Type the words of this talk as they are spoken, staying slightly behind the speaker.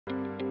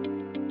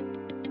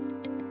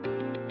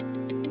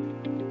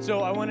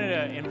So I wanted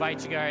to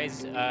invite you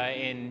guys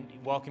and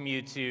welcome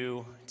you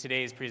to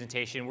today's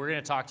presentation. We're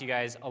going to talk to you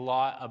guys a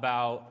lot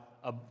about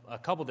a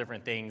couple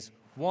different things.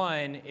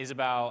 One is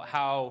about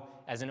how,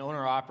 as an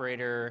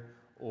owner-operator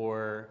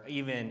or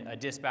even a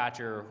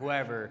dispatcher or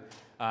whoever,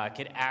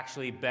 could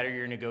actually better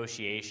your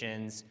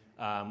negotiations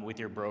with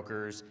your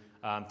brokers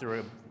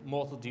through a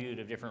multitude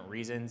of different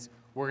reasons.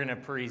 We're going to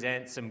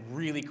present some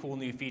really cool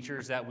new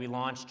features that we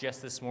launched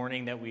just this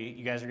morning that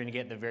you guys are going to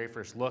get the very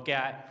first look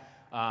at.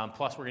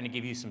 Plus, we're going to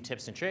give you some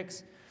tips and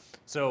tricks.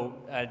 So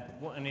I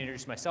want to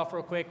introduce myself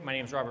real quick. My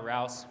name is Robert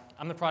Rouse.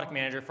 I'm the product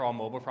manager for all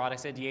mobile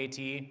products at DAT.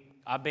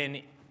 I've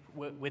been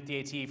with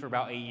DAT for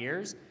about 8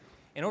 years.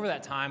 And over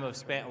that time, I've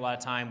spent a lot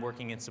of time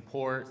working in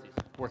support,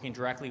 working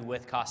directly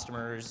with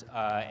customers,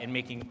 and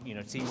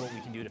seeing what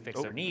we can do to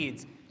fix their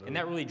needs. And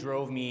that really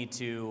drove me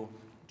to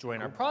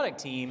join our product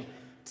team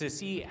to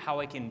see how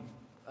I can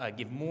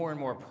give more and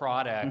more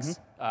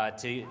products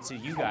to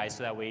you guys,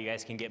 so that way you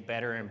guys can get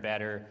better and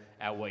better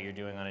at what you're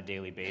doing on a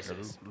daily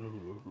basis.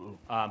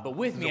 But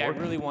with me, I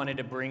really wanted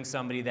to bring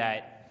somebody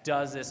that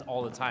does this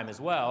all the time as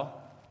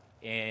well,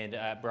 and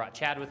brought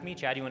Chad with me.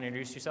 Chad, you want to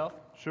introduce yourself?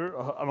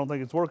 Sure. I don't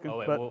think it's working, Oh,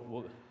 wait,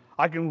 but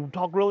I can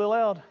talk really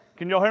loud.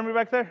 Can y'all hear me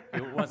back there?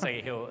 One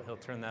second, he'll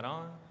turn that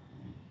on.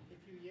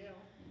 If you yell.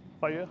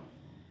 Oh, yeah.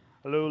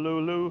 Hello, hello,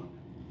 hello.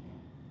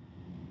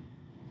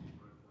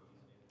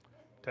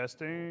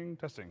 Testing,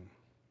 testing.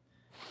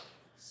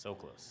 So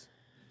close.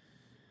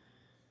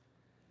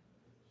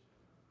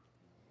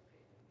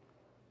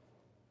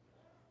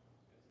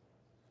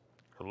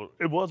 Hello.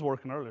 It was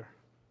working earlier.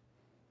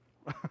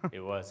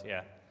 It was,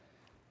 yeah.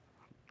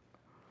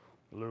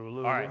 Hello,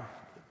 hello. All right,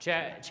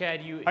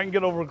 Chad, you. I can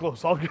get over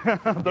close.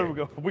 There we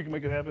go. We can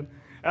make it happen.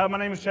 My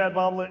name is Chad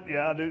Boblet.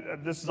 Yeah, I do.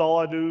 This is all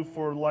I do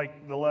for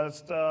like the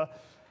last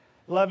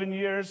 11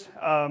 years.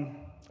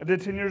 I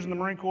did 10 years in the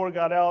Marine Corps,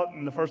 got out,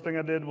 and the first thing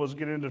I did was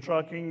get into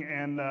trucking.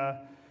 And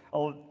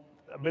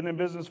I've been in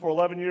business for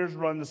 11 years,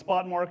 run the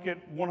spot market.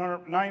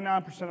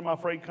 99% of my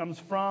freight comes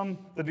from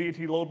the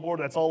DAT load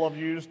board. That's all I've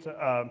used.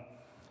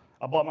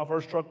 I bought my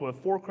first truck with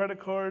 4 credit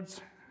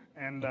cards,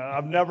 and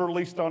I've never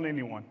leased on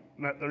anyone.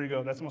 There you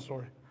go. That's my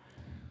story.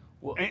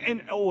 Well,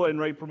 and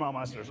rate per mile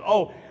masters.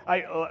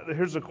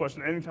 Here's a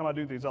question. Anytime I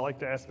do these, I like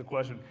to ask the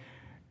question.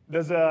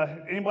 Does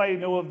anybody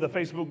know of the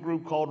Facebook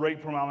group called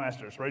Rate Per Mile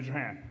Masters? Raise your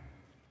hand.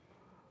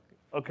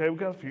 Okay, we've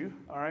got a few.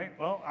 All right.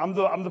 Well, I'm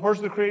the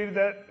person that created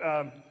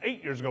that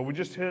 8 years ago. We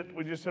just hit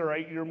our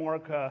 8-year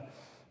mark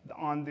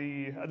on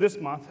this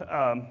month,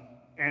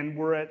 and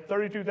we're at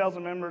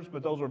 32,000 members.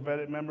 But those are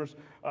vetted members.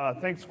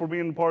 Thanks for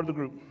being a part of the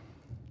group.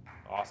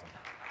 Awesome.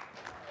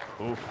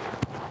 Cool.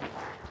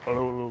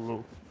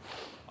 Hello.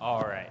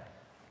 All right.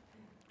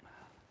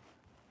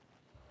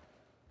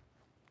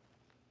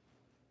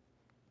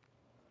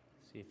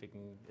 See if it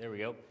can. There we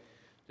go.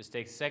 Just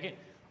takes a second.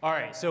 All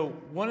right, so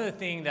one of the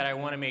things that I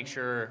want to make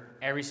sure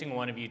every single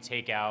one of you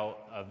take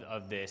out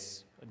of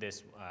this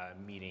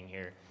meeting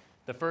here,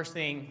 the first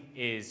thing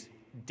is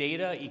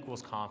data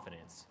equals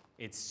confidence.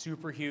 It's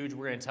super huge.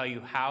 We're going to tell you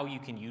how you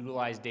can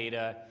utilize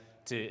data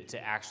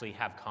to actually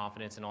have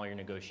confidence in all your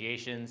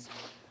negotiations.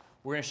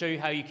 We're going to show you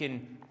how you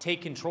can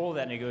take control of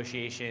that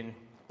negotiation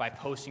by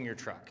posting your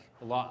truck.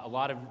 A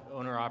lot of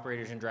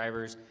owner-operators and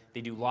drivers,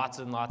 they do lots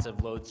and lots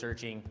of load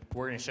searching.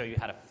 We're going to show you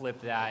how to flip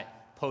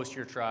that, post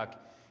your truck,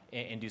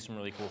 and do some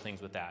really cool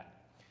things with that.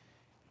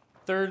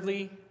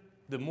 Thirdly,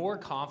 the more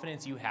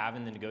confidence you have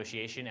in the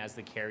negotiation as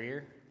the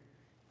carrier,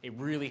 it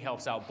really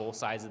helps out both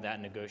sides of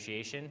that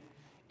negotiation,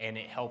 and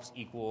it helps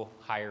equal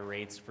higher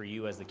rates for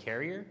you as the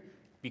carrier,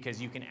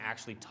 because you can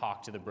actually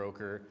talk to the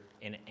broker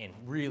and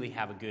really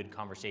have a good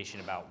conversation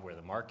about where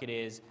the market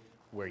is,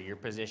 where you're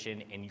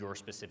positioned, and your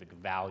specific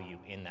value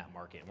in that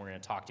market. And we're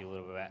going to talk to you a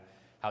little bit about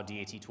how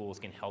DAT tools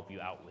can help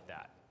you out with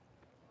that.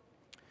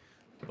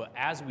 But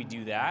as we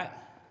do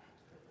that,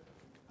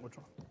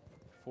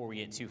 before we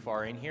get too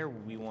far in here,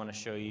 we want to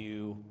show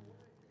you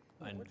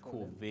a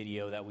cool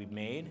video that we've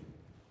made.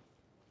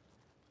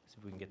 See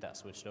if we can get that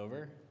switched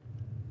over.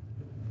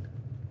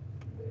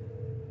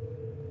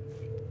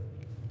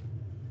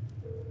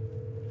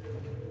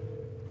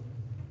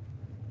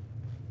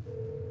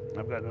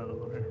 I've got another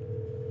one here.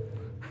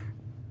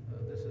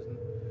 This isn't.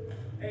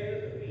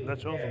 Is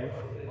that yours?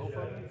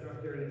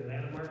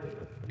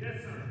 Yes,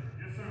 sir.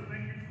 Yes, sir.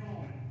 Thank you for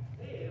calling.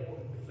 Hey, well,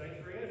 thanks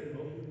for answering.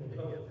 Most people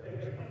don't.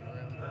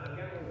 I've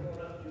got one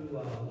going up to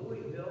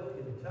Louisville,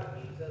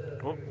 Kentucky. Says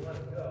that's where you want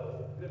to go.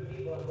 Good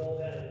people on both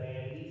ends,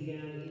 man. Easy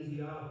on,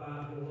 easy off.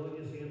 Bob's going to load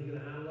you. Sam's going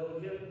to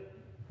unload you.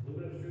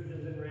 Moving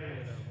extrusions and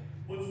racks.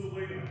 What's the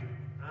weight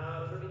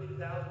on? 32,000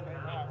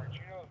 pounds.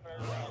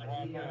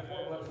 You got 4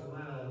 bucks a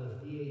mile on this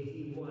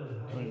DAT One.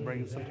 Let me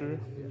bring this up here.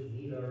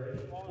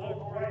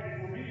 Well, right.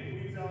 If we're meeting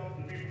weeds out,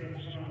 the people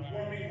that's going to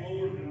want to be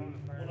lower than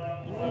what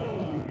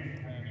I'm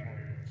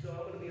So I'm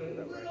going to be a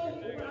little,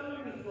 I'm going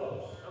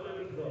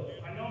to be close.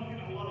 I know I'm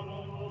getting a lot of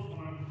phone calls when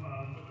I'm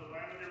with the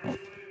land there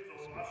recently.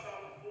 So I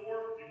shot for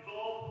 4. You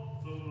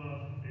called. So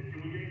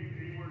can we get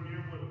anywhere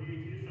near what DAT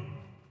is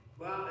showing?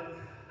 Well,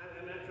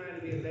 I'm not trying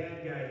to be be a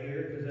bad guy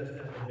here, because that's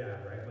not my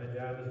job, right? My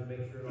job is to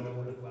make sure it all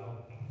works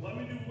well. Let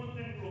me do one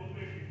thing real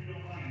quick, if you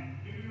don't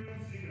mind. Give me your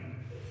MC number.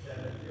 It's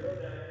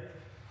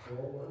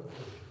 709-413.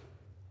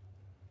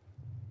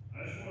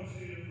 I just want to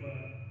see if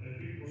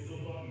people are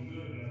still talking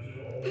good, and I said,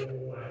 oh,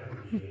 Oh, I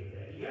appreciate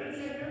that. You gotta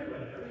check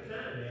everybody, every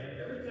time,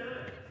 man, every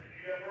time.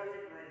 you got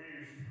perfect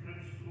reviews.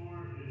 Credit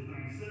score is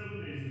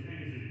 97, days of pay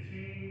is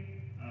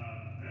 18.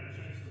 That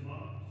checks the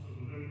box, so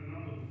with everything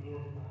I'm looking for.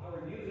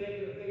 Our reviews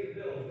ain't gonna pay your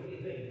bills, what do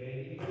you think, man?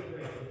 Give me a good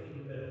rate, let's keep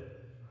it middle.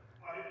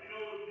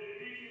 The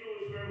DTO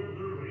is fair with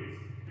their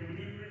rates. Can we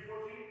do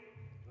 314?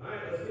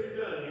 Alright, let's get it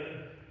done,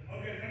 man.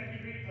 Okay, thank you,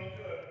 Pete. Talk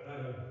to you.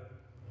 Bye.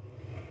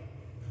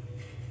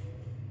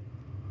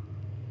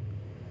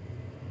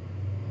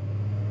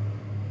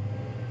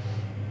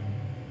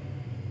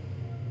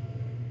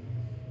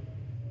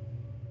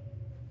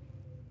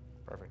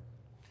 Perfect.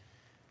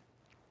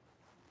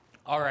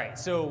 All right,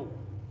 so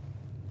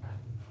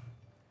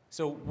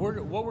what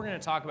we're going to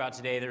talk about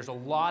today, there's a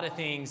lot of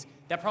things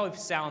that probably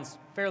sounds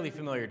fairly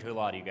familiar to a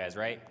lot of you guys,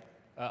 right?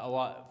 A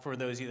lot for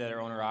those of you that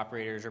are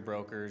owner-operators or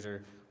brokers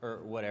or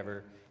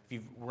whatever. If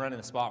you've run in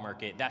the spot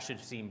market, that should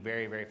seem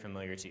very, very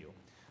familiar to you.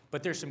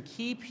 But there's some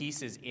key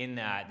pieces in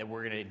that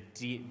we're going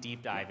to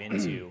deep dive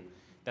into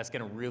that's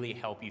going to really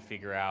help you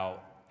figure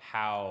out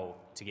how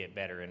to get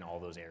better in all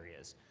those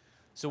areas.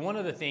 So one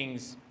of the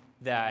things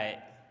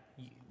that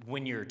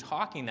when you're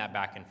talking that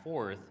back and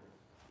forth,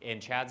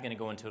 and Chad's going to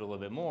go into it a little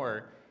bit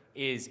more,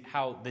 is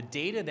how the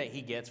data that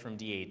he gets from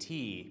DAT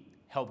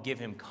help give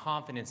him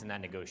confidence in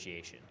that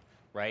negotiation,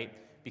 right?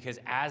 Because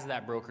as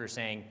that broker is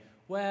saying,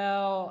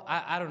 well,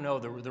 I don't know,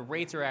 the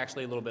rates are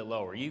actually a little bit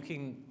lower. You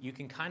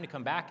can kind of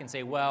come back and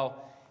say,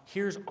 well,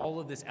 here's all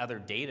of this other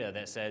data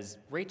that says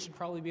rates should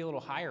probably be a little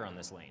higher on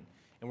this lane.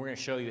 And we're going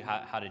to show you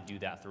how to do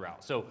that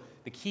throughout. So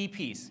the key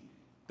piece,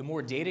 the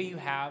more data you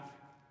have,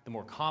 the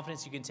more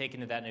confidence you can take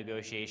into that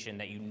negotiation,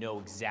 that you know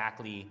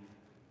exactly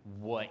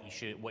what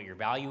your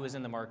value is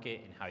in the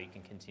market and how you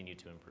can continue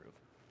to improve.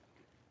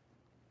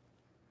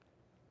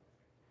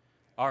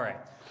 All right,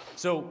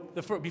 so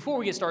before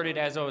we get started,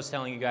 as I was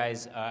telling you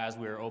guys as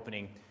we were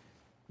opening,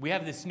 we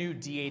have this new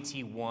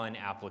DAT One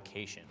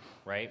application,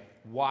 right?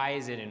 Why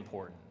is it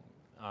important?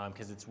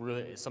 Because it's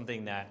really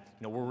something that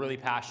we're really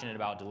passionate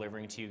about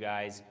delivering to you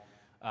guys.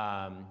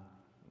 Let me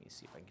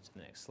see if I can get to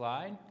the next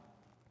slide.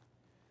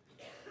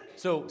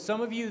 So some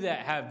of you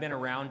that have been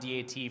around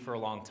DAT for a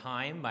long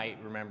time might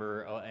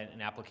remember an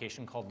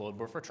application called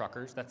Loadboard for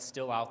Truckers. That's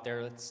still out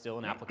there. That's still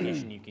an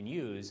application you can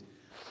use.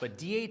 But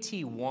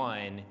DAT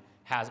One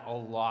has a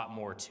lot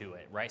more to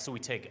it, right? So we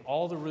take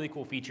all the really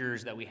cool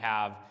features that we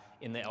have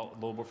in the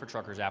Loadboard for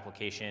Truckers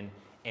application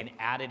and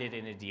added it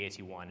into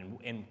DAT One.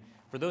 And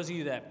for those of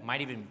you that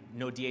might even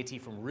know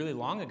DAT from really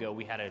long ago,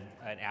 we had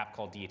an app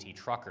called DAT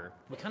Trucker.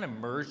 We kind of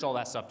merged all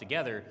that stuff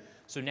together.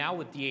 So now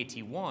with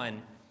DAT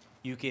One,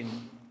 you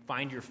can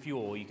find your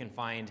fuel. You can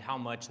find how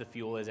much the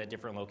fuel is at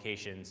different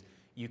locations.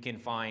 You can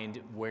find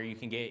where you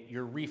can get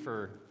your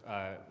reefer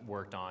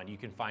worked on. You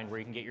can find where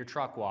you can get your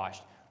truck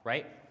washed,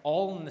 right?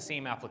 All in the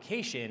same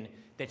application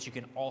that you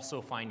can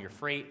also find your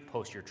freight,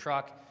 post your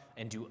truck,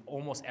 and do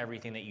almost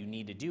everything that you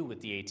need to do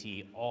with DAT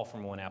all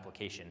from one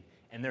application.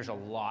 And there's a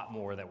lot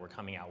more that we're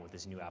coming out with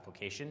this new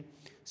application.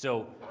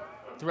 So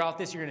throughout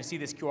this, you're going to see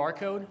this QR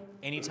code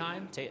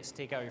anytime.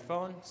 Take out your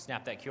phone,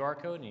 snap that QR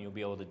code, and you'll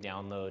be able to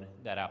download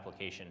that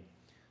application.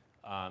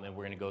 And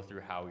we're going to go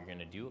through how you're going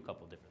to do a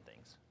couple different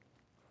things.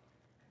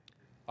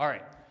 All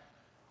right.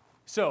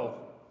 So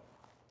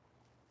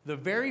the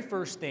very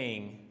first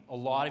thing, a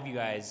lot of you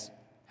guys,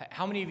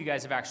 how many of you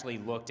guys have actually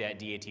looked at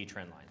DAT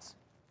trend lines?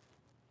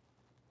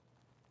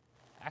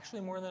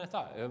 Actually, more than I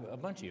thought. A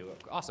bunch of you.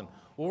 Awesome.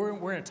 Well, we're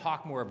going to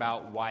talk more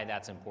about why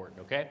that's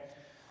important, okay?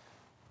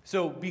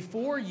 So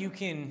before you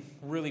can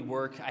really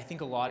work, I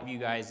think a lot of you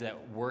guys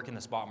that work in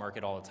the spot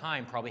market all the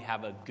time probably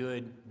have a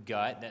good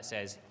gut that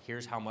says,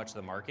 here's how much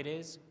the market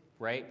is,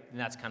 right? And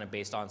that's kind of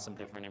based on some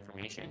different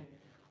information.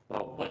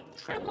 Well, what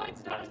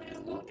Trendlines does is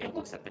it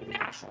looks at the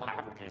national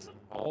averages,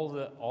 all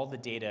the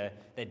data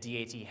that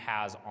DAT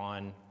has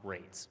on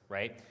rates,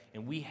 right?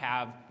 And we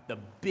have the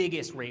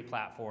biggest rate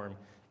platform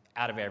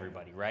out of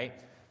everybody, right?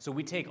 So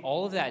we take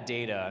all of that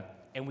data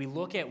and we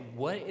look at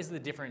what is the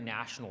different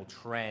national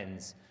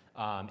trends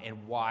and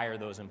why are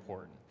those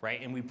important,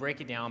 right? And we break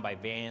it down by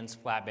vans,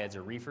 flatbeds,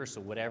 or reefers, so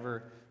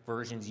whatever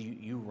versions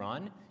you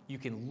run, you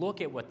can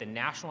look at what the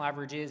national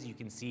average is. You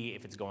can see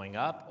if it's going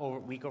up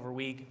week over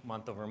week,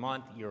 month over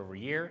month, year over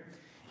year,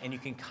 and you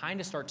can kind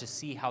of start to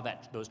see how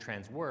those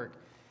trends work,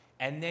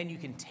 and then you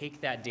can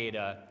take that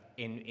data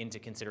into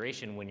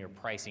consideration when you're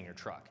pricing your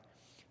truck.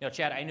 Now,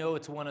 Chad, I know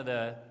it's one of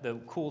the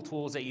cool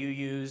tools that you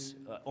use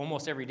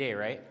almost every day,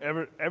 right?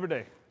 Every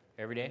day.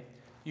 Every day?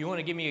 You want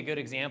to give me a good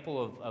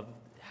example of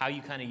how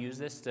you kind of use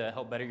this to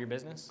help better your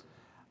business?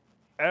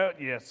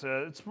 Yes,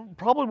 it's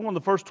probably one of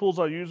the first tools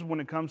I use when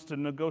it comes to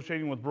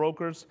negotiating with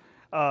brokers.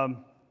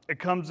 It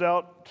comes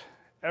out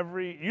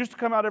it used to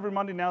come out every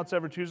Monday, now it's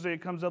every Tuesday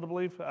it comes out, I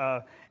believe.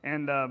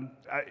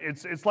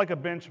 It's like a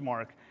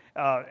benchmark.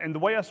 And the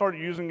way I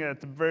started using it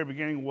at the very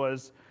beginning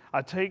was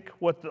I take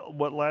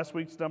what last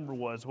week's number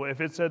was. Well,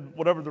 if it said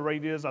whatever the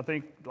rate is, I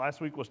think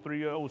last week was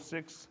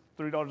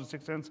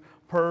 $3.06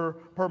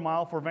 per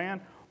mile for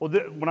van. Well,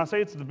 when I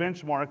say it's the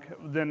benchmark,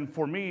 then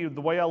for me,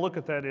 the way I look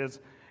at that is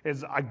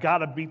I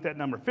gotta beat that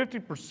number.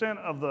 50%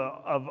 of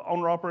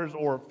owner-operators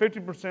or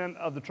 50%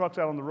 of the trucks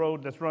out on the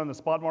road that's running the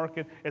spot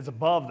market is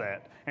above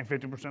that, and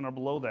 50% are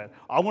below that.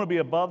 I wanna be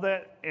above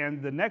that,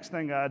 and the next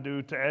thing I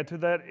do to add to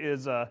that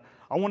is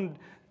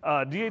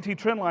DAT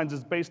trend lines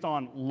is based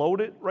on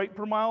loaded rate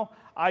per mile.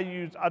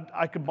 I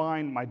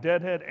combine my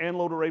deadhead and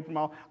loaded rate per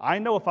mile. I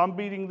know if I'm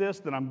beating this,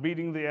 then I'm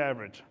beating the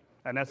average.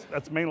 And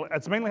that's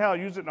mainly how I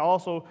use it. And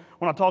also,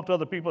 when I talk to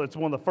other people, it's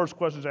one of the first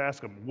questions I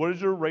ask them. What is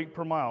your rate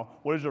per mile?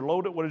 What is your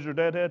loaded? What is your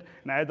deadhead?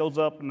 And I add those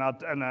up, and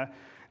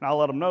I'll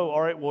let them know,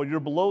 all right, well, you're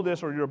below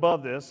this or you're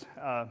above this.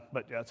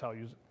 But yeah, that's how I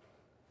use it.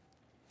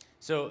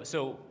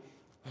 So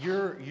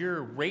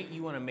your rate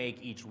you want to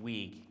make each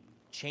week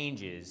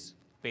changes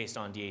based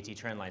on DAT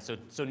trend line. So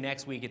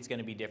next week it's going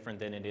to be different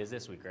than it is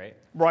this week, right?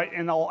 Right,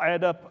 and I'll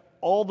add up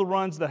all the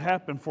runs that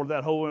happen for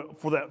that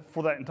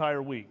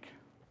entire week.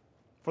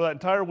 For that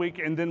entire week,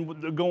 and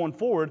then going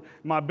forward,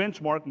 my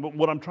benchmark,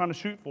 what I'm trying to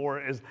shoot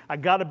for is I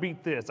got to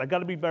beat this. I got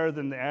to be better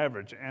than the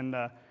average, and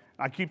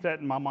I keep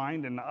that in my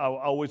mind, and I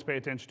always pay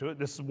attention to it.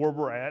 This is where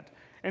we're at,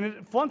 and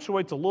it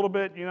fluctuates a little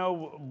bit. You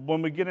know,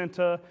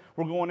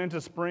 we're going into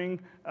spring.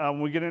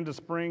 When we get into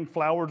spring,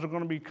 flowers are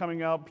going to be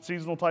coming out.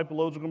 Seasonal type of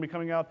loads are going to be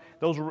coming out.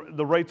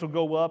 The rates will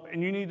go up,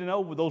 and you need to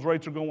know those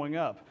rates are going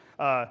up.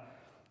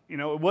 You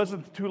know, it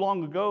wasn't too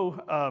long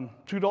ago.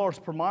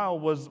 $2 per mile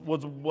was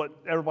what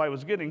everybody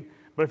was getting.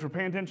 But if you're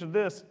paying attention to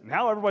this,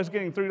 now everybody's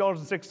getting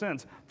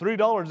 $3.06.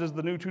 $3 is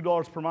the new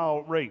 $2 per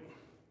mile rate.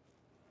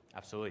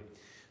 Absolutely.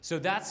 So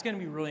that's going to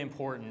be really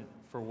important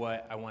for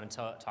what I want to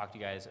talk to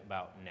you guys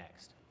about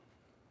next.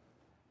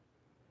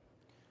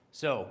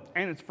 So,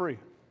 and it's free.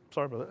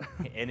 Sorry about that.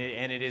 and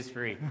it is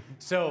free.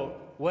 So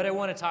what I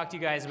want to talk to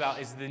you guys about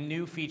is the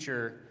new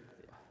feature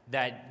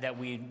that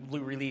we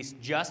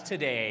released just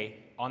today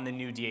on the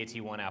new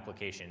DAT One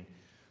application.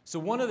 So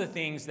one of the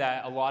things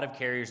that a lot of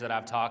carriers that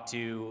I've talked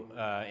to,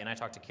 and I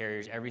talk to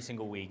carriers every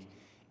single week,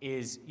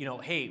 is, you know,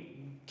 hey,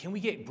 can we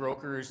get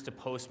brokers to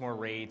post more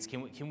rates?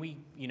 Can we,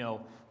 you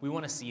know, we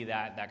want to see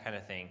that kind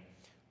of thing.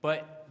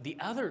 But the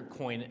other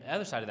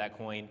side of that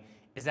coin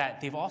is that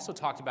they've also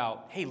talked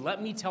about, hey,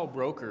 let me tell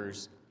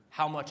brokers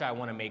how much I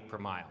want to make per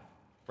mile,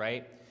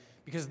 right?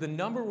 Because the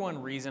number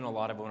one reason a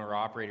lot of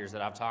owner-operators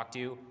that I've talked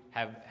to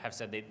have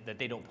said that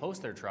they don't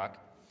post their truck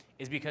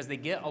is because they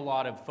get a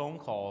lot of phone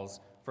calls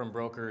from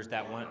brokers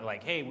that want,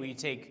 like, hey, will you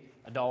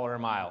take $1 a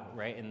mile,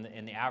 right?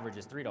 And the average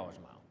is $3 a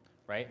mile,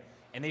 right?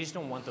 And they just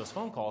don't want those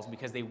phone calls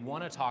because they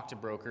want to talk to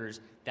brokers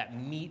that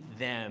meet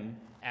them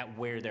at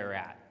where they're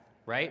at,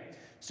 right?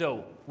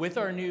 So with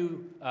our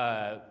new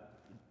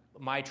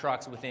My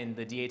Trucks within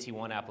the DAT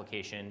One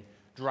application,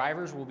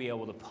 drivers will be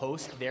able to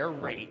post their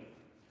rate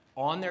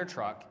on their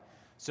truck.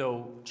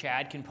 So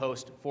Chad can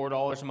post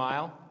 $4 a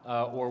mile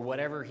or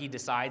whatever he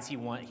decides he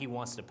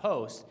wants to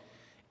post.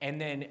 And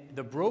then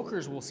the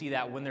brokers will see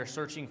that when they're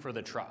searching for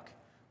the truck,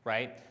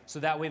 right? So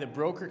that way the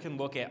broker can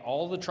look at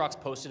all the trucks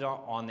posted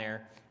on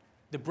there.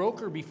 The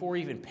broker, before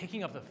even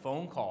picking up the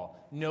phone call,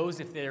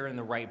 knows if they're in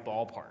the right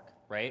ballpark,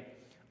 right?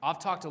 I've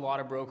talked to a lot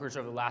of brokers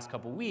over the last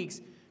couple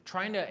weeks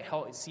trying to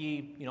help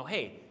see, you know,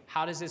 hey,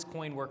 how does this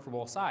coin work for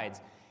both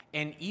sides?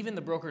 And even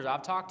the brokers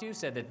I've talked to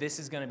said that this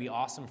is going to be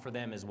awesome for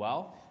them as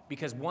well,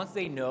 because once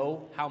they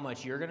know how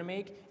much you're going to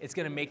make, it's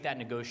going to make that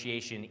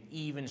negotiation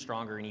even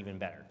stronger and even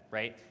better,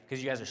 right?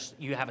 Because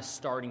you have a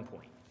starting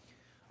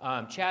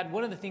point. Chad,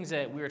 one of the things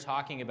that we were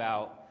talking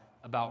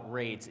about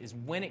rates is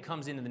when it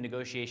comes into the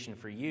negotiation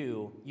for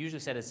you, you usually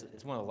said it's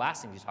one of the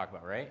last things you talk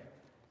about, right?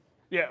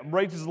 Yeah,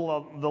 rates is the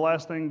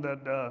last thing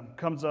that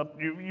comes up.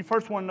 You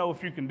first want to know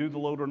if you can do the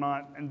load or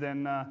not, and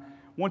then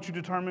once you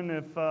determine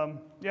if,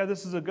 yeah,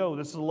 this is a go,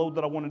 this is a load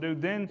that I want to do,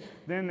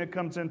 then it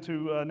comes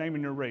into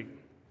naming your rate.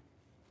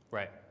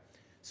 Right.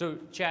 So,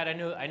 Chad, I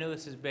know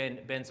this has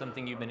been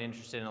something you've been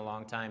interested in a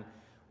long time.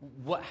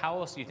 How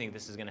else do you think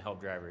this is going to help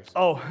drivers?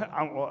 Oh,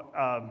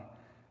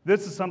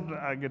 this is something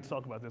I get to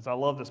talk about this. I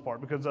love this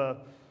part because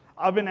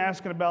I've been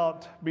asking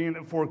about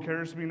for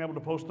carriers being able to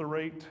post their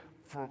rate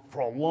for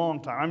a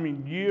long time. I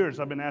mean, years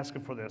I've been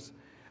asking for this.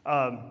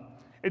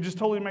 It just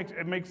totally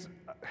makes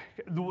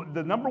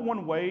the number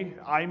one way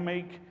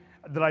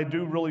that I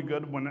do really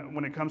good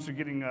when it comes to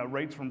getting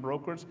rates from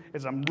brokers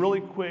is I'm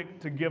really quick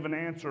to give an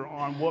answer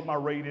on what my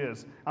rate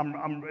is.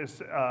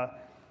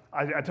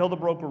 I tell the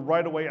broker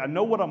right away, I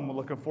know what I'm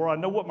looking for, I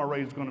know what my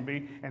rate is going to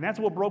be, and that's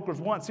what brokers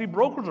want. See,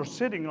 brokers are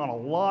sitting on a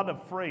lot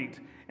of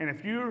freight, and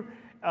if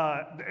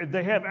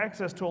they have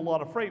access to a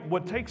lot of freight.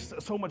 What takes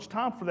so much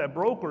time for that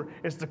broker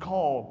is to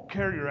call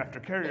carrier after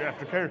carrier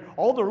after carrier.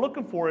 All they're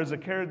looking for is a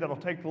carrier that'll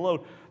take the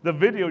load. The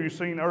video you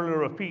seen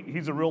earlier of Pete,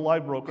 he's a real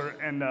live broker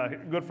and a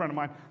good friend of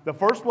mine. The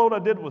first load I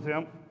did with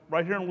him,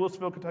 right here in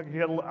Louisville,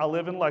 Kentucky, I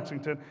live in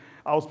Lexington.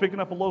 I was picking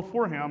up a load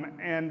for him,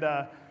 and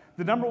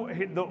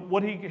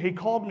He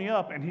called me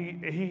up and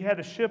he had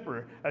a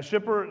shipper. A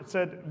shipper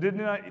said did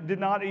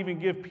not even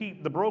give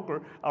Pete, the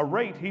broker, a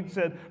rate. He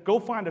said, go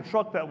find a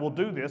truck that will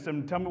do this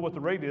and tell me what the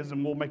rate is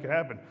and we'll make it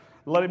happen.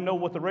 Let him know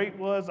what the rate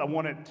was. I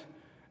want it.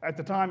 At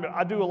the time,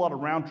 I do a lot of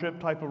round trip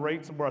type of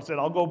rates where I said,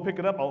 I'll go pick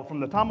it up. From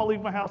the time I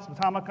leave my house to the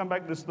time I come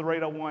back, this is the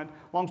rate I want.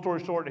 Long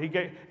story short,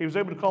 he was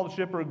able to call the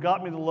shipper,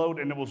 got me the load,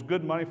 and it was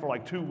good money for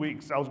like 2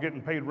 weeks. I was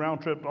getting paid round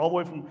trip all the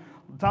way from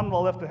the time that I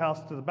left the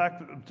house to the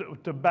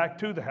back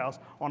to the house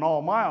on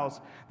all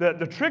miles.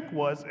 The trick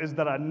is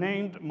that I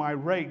named my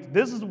rate.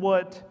 This is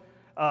what,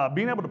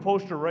 being able to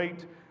post your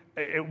rate,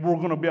 we're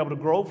going to be able to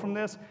grow from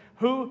this.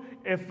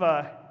 If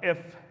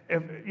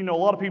you know,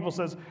 a lot of people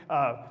says,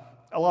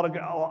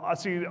 I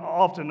see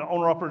often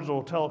owner-operators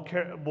will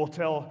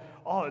tell,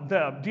 oh,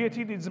 the DAT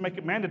needs to make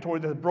it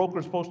mandatory that the broker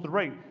is post the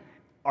rate.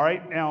 All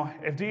right, now,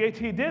 if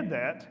DAT did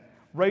that,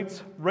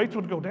 rates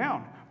would go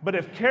down. But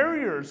if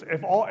carriers,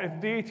 if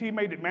DAT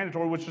made it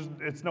mandatory, which is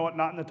it's not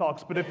in the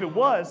talks, but if it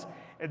was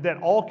that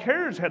all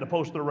carriers had to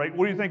post their rate,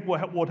 what do you think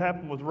would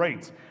happen with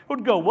rates? It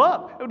would go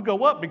up. It would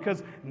go up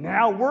because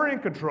now we're in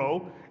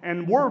control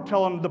and we're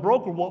telling the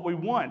broker what we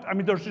want. I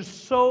mean, there's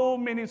just so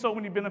many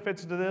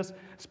benefits to this,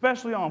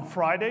 especially on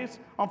Fridays.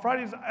 On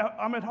Fridays,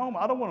 I'm at home.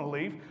 I don't want to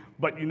leave.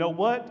 But you know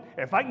what?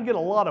 If I can get a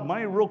lot of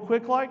money real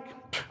quick,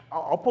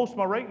 I'll post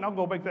my rate and I'll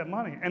go make that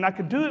money. And I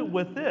could do it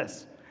with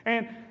this.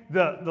 And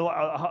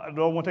I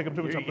don't want to take up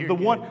too much time. But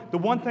the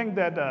one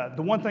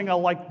thing I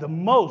like the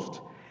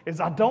most is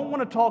I don't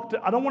want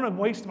to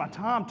waste my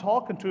time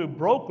talking to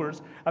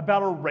brokers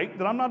about a rate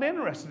that I'm not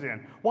interested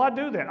in. Why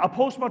do that? I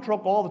post my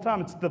truck all the time.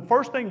 It's the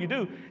first thing you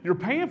do. You're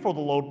paying for the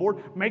load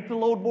board. Make the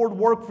load board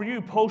work for you.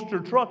 Post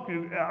your truck.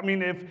 I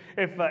mean,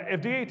 if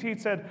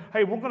DAT said,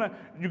 hey, we're going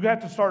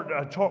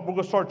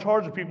to start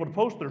charging people to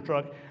post their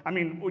truck. I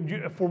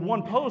mean, for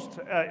one post,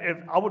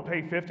 I would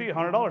pay $50,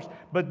 $100,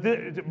 but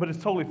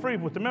it's totally free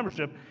with the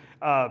membership.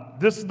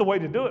 This is the way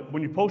to do it.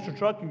 When you post your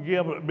truck,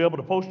 you'll be able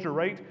to post your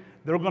rate.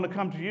 They're going to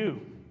come to you.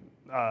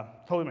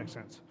 Totally makes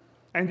sense.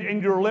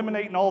 And you're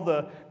eliminating all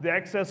the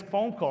excess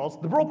phone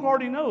calls. The broker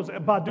already knows.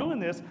 By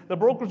doing this, the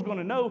broker's going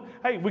to know,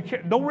 hey,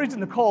 no reason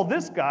to call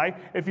this guy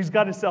if he's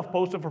got himself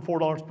posted for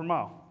 $4 per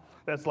mile.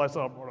 That's the last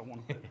part I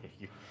want to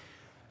say.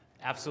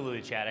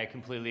 Absolutely, Chad. I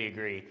completely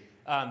agree.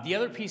 The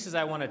other pieces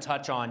I want to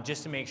touch on,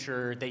 just to make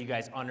sure that you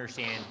guys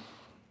understand,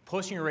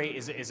 posting your rate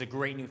is a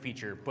great new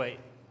feature. But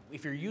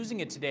if you're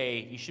using it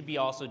today, you should be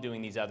also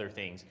doing these other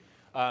things.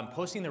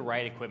 Posting the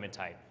right equipment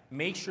type.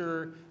 Make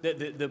sure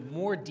that the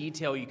more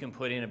detail you can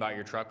put in about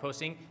your truck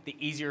posting, the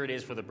easier it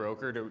is for the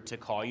broker to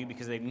call you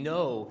because they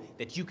know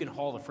that you can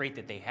haul the freight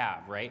that they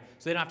have, right?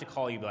 So they don't have to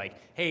call you like,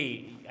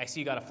 hey, I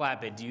see you got a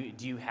flatbed.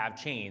 Do you have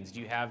chains?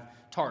 Do you have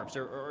tarps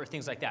or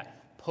things like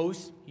that?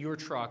 Post your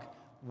truck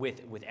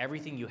with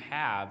everything you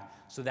have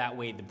so that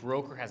way the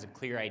broker has a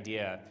clear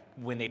idea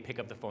when they pick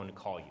up the phone to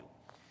call you.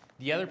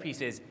 The other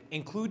piece is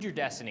include your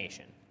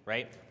destination.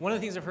 Right? One of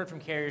the things I've heard from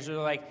carriers are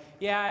like,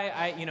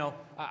 yeah,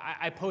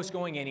 I post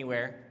going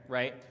anywhere,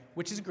 right?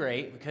 Which is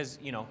great because,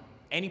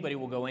 anybody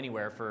will go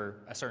anywhere for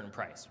a certain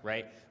price,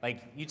 right?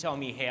 Like you tell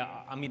me, hey,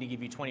 I'm going to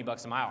give you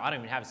 $20 a mile. I don't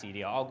even have a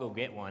CDL. I'll go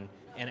get one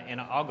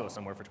and I'll go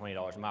somewhere for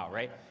 $20 a mile,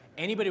 right?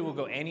 Anybody will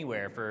go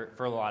anywhere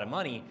for a lot of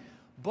money,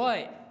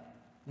 but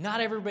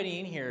not everybody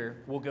in here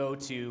will go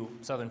to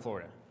Southern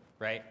Florida,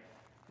 right?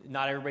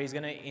 Not everybody's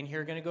in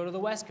here going to go to the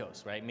West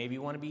Coast, right? Maybe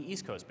you want to be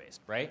East Coast based,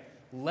 right?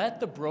 Let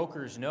the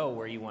brokers know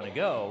where you want to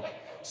go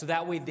so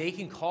that way they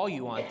can call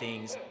you on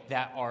things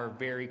that are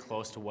very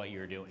close to what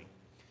you're doing.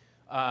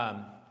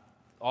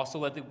 Also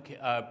let the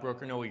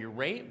broker know your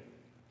rate.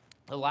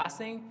 The last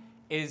thing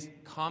is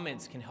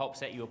comments can help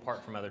set you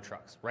apart from other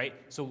trucks, right?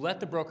 So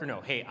let the broker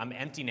know, hey, I'm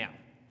empty now,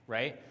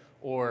 right?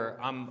 Or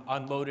I'm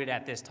unloaded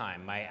at this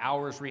time. My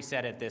hours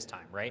reset at this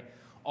time, right?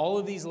 All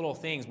of these little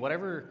things,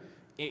 whenever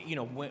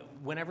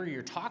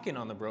you're talking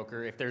on the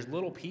broker, if there's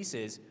little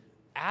pieces,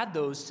 add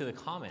those to the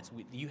comments.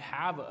 You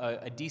have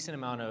a decent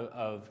amount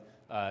of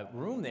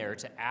room there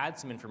to add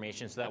some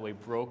information so that way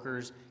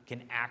brokers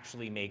can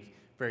actually make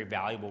very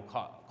valuable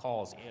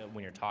calls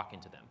when you're talking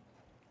to them.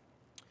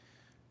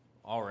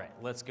 All right,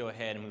 let's go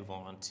ahead and move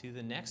on to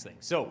the next thing.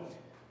 So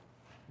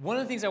one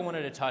of the things I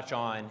wanted to touch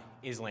on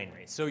is lane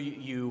rates. So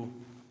you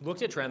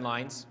looked at trend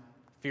lines,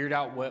 figured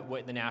out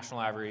what the national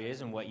average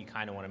is and what you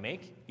kind of want to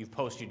make. You've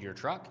posted your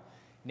truck.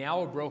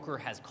 Now a broker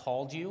has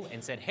called you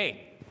and said,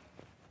 hey,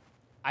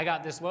 I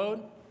got this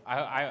load.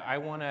 I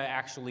want to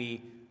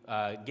actually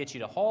get you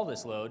to haul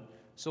this load.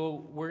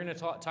 So we're going to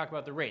talk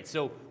about the rates.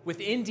 So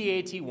within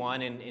DAT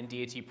One and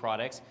DAT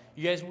products,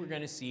 you guys were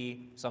going to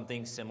see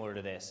something similar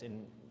to this.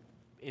 And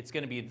it's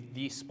going to be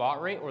the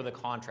spot rate or the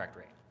contract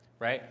rate,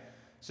 right?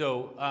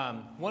 So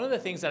one of the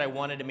things that I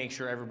wanted to make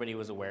sure everybody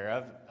was aware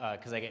of,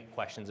 because I get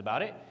questions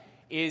about it,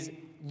 is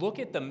look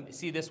at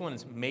see this one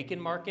is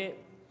Macon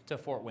market to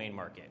Fort Wayne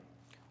market.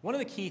 One of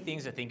the key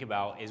things to think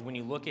about is when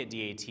you look at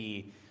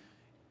DAT,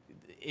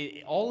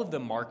 all of the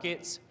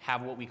markets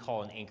have what we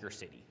call an anchor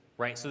city,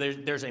 right? So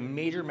there's a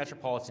major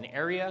metropolitan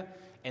area,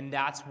 and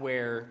that's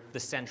where the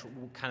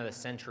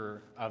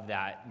center of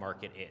that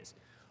market is.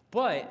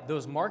 But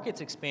those markets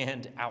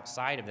expand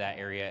outside of that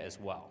area as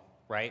well,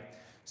 right?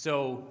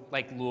 So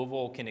like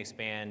Louisville can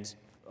expand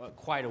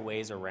quite a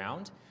ways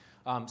around.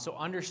 So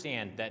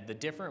understand that the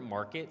different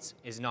markets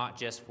is not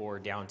just for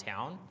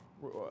downtown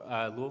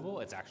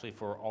Louisville, it's actually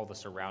for all the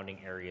surrounding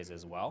areas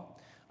as well.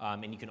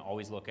 And you can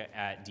always look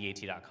at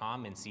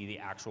DAT.com and see the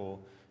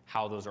actual,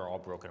 how those are all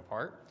broken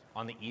apart.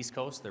 On the East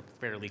Coast, they're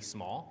fairly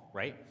small,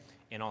 right?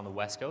 And on the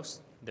West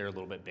Coast, they're a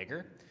little bit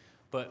bigger.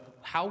 But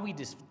how we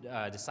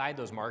decide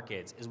those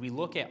markets is we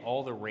look at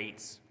all the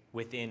rates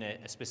within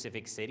a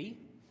specific city,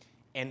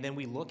 and then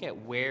we look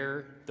at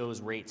where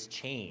those rates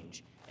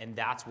change, and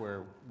that's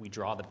where we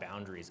draw the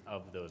boundaries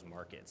of those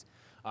markets.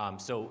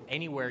 So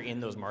anywhere in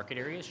those market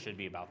areas should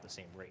be about the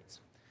same rates.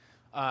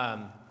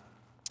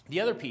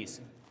 The other piece,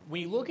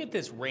 when you look at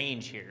this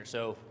range here,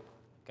 so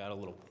got a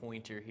little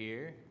pointer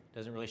here,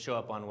 doesn't really show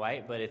up on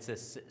white, but it's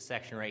this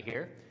section right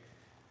here.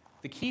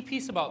 The key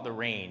piece about the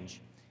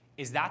range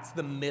is that's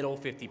the middle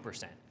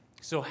 50%.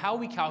 So how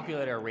we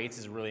calculate our rates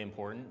is really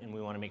important, and we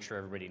want to make sure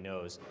everybody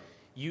knows.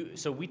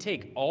 So we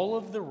take all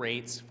of the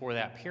rates for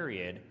that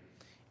period,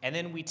 and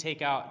then we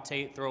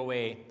throw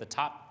away the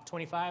top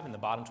 25 and the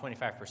bottom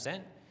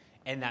 25%,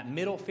 and that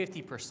middle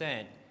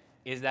 50%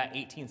 is that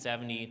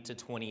 1870 to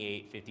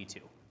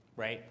 2852,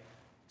 right?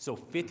 So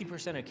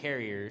 50% of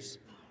carriers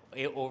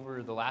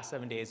over the last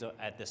 7 days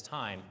at this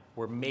time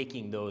were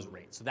making those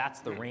rates. So that's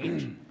the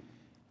range.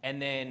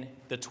 And then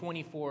the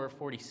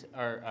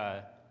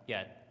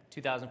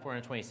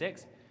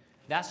 2,426,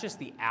 that's just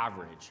the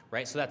average,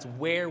 right? So that's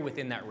where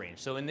within that range.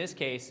 So in this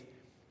case,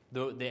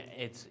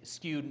 it's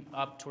skewed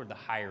up toward the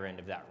higher end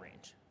of that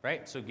range,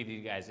 right? So give you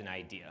guys an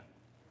idea.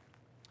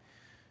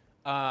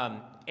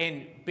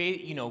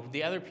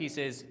 The other piece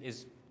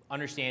is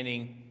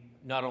understanding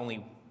not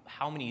only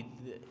how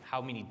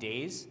many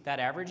days that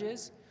average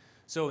is.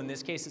 So in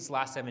this case, it's the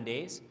last 7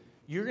 days.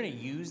 You're going to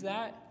use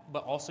that,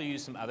 but also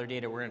use some other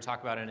data we're going to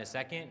talk about in a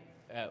second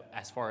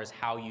as far as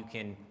how you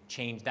can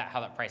change that,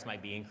 how that price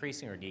might be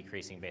increasing or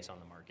decreasing based on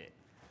the market.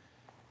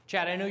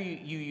 Chad, I know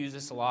you use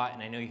this a lot,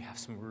 and I know you have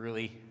some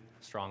really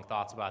strong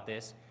thoughts about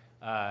this.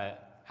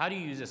 How do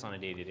you use this on a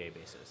day-to-day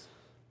basis?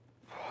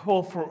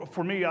 Well,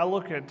 for me, I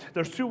look at,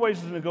 there's two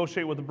ways to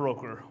negotiate with a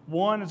broker.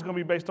 One is going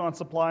to be based on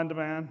supply and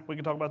demand. We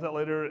can talk about that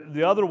later.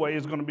 The other way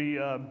is going to be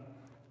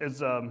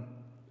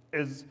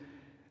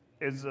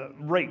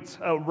rates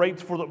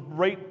for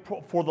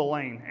the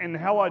lane. And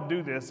how I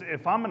do this,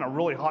 if I'm in a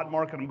really hot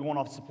market, I'm going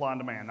off supply and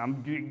demand.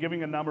 I'm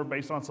giving a number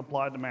based on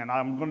supply and demand.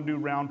 I'm going to do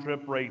round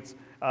trip rates,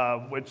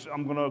 which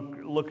I'm going to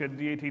look at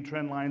DAT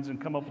trend lines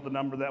and come up with a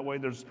number that way.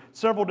 There's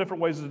several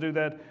different ways to do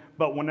that.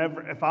 But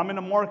if I'm in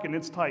a market and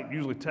it's tight,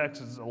 usually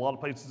Texas, a lot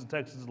of places in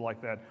Texas is like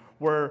that,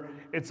 where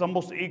it's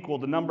almost equal.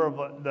 The number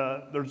of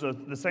there's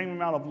the same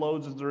amount of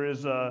loads as there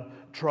is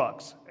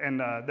trucks, and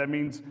that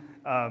means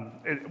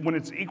when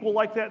it's equal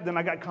like that, then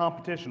I got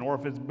competition. Or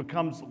if it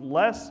becomes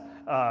less,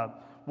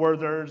 where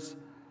there's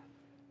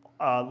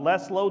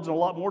less loads and a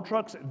lot more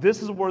trucks,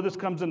 this is where this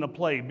comes into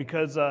play,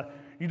 because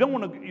you don't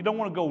want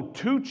to go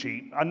too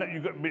cheap. I know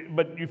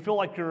but you feel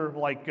like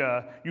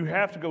you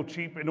have to go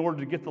cheap in order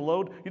to get the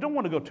load. You don't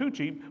want to go too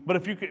cheap, but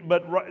if you could,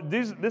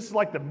 this is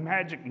like the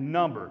magic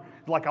number.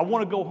 Like, I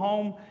want to go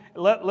home.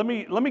 Let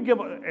me give,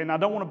 and I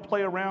don't want to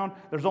play around.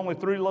 There's only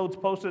 3 loads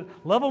posted.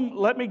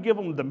 Let me give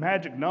them the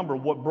magic number,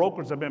 what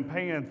brokers have been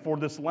paying for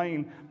this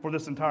lane for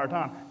this entire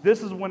time.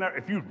 This is when,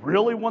 if you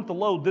really want the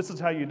load, this is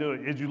how you do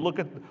it, is you look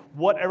at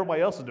what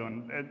everybody else is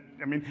doing.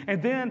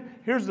 And then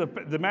here's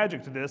the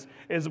magic to this,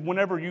 is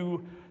whenever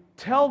you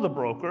tell the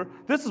broker,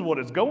 this is what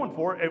it's going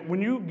for. And when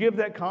you give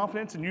that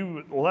confidence and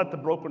you let the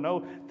broker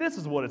know, this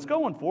is what it's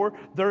going for.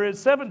 There is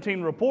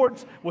 17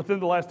 reports within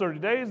the last 30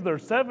 days.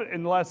 There's 7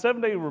 in the last 7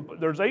 days.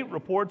 There's 8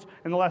 reports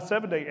in the last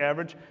 7-day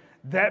average.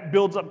 That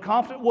builds up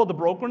confidence. Well, the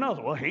broker knows.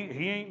 Well,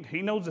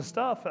 he knows his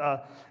stuff,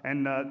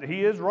 and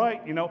he is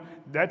right.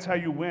 That's how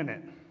you win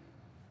it.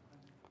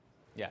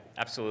 Yeah,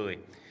 absolutely.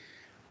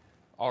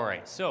 All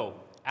right. So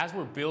as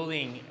we're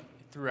building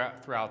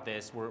throughout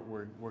this,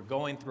 we're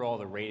going through all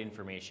the rate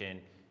information.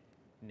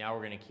 Now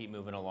we're going to keep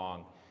moving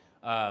along.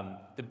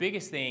 The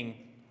biggest thing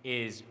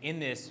is in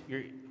this,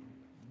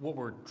 what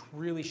we're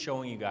really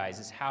showing you guys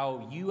is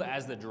how you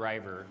as the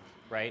driver,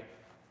 right,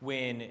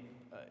 when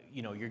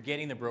you're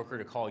getting the broker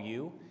to call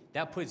you,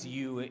 that puts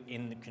you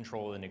in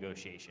control of the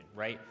negotiation,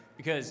 right?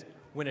 Because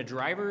when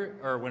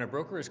a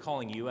broker is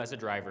calling you as a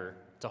driver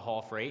to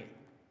haul freight,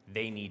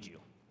 they need you,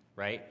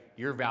 right?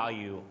 Your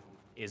value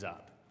is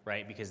up,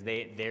 right? Because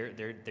they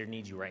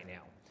need you right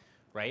now,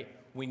 right?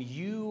 When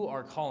you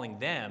are calling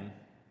them,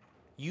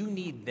 you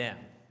need them,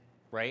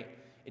 right?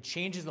 It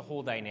changes the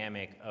whole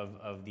dynamic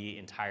of the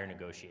entire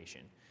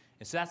negotiation.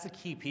 And so that's the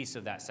key piece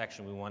of that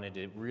section we wanted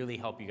to really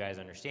help you guys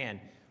understand.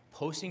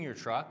 Posting your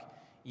truck,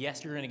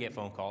 yes, you're going to get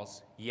phone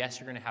calls. Yes,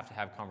 you're going to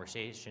have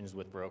conversations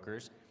with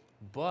brokers,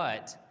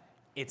 but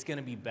it's going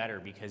to be better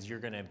because they're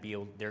going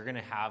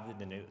to have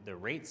the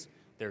rates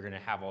they're going to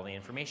have all the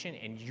information,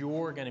 and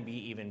you're going to be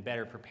even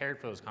better prepared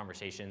for those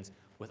conversations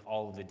with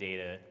all of the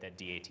data that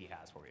DAT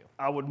has for you.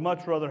 I would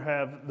much rather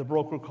have the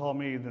broker call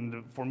me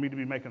than for me to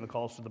be making the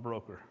calls to the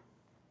broker.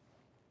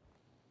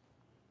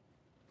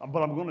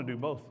 But I'm going to do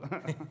both.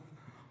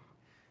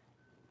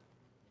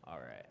 All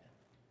right.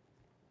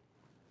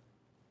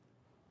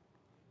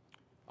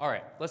 All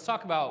right, let's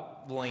talk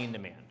about lane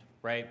demand,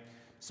 right?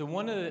 So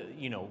one of the,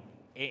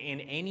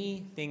 in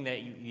anything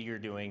that you're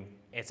doing,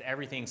 it's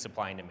everything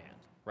supply and demand,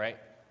 right?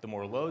 The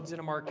more loads in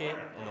a market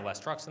and the less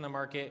trucks in the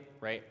market,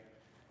 right?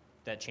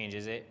 That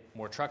changes it.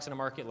 More trucks in a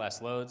market,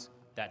 less loads,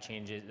 that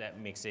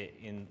makes it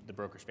in the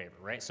broker's favor,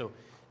 right? So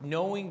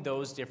knowing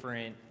those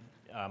different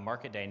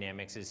market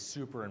dynamics is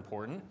super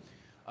important.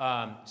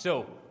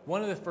 So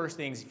one of the first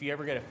things, if you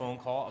ever get a phone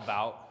call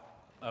about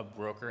a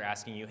broker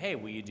asking you, hey,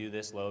 will you do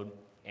this load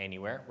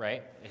anywhere,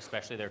 right?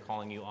 Especially they're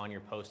calling you on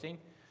your posting.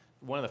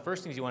 One of the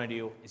first things you want to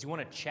do is you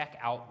want to check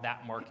out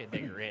that market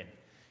that you're in.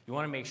 You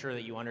want to make sure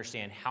that you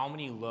understand how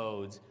many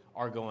loads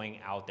are going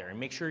out there, and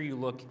make sure you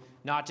look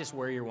not just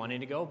where you're wanting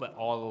to go, but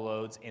all the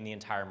loads in the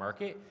entire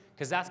market,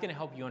 because that's going to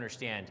help you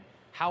understand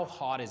how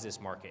hot is this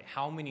market,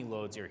 how many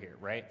loads are here,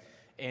 right?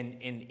 And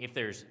if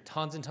there's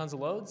tons and tons of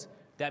loads,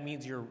 that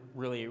means you're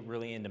really,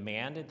 really in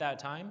demand at that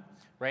time,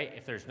 right?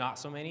 If there's not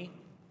so many,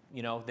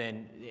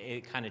 then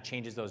it kind of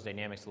changes those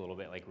dynamics a little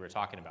bit like we were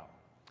talking about.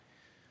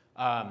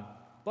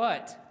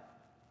 But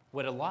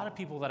what a lot of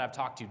people that I've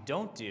talked to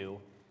don't do,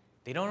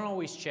 they don't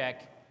always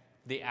check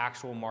the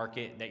actual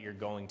market that you're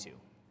going to,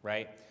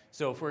 right?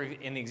 So for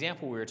in the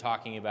example we were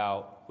talking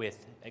about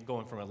with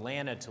going from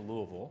Atlanta to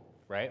Louisville,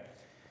 right?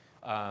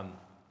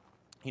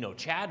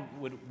 Chad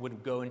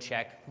would go and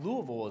check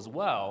Louisville as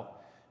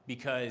well,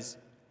 because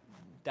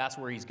that's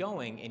where he's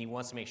going, and he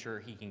wants to make sure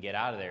he can get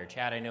out of there.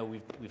 Chad, I know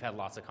we've had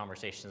lots of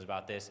conversations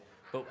about this,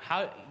 but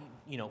how,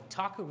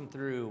 talk him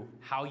through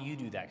how you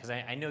do that, because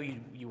I know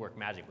you work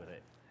magic with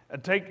it.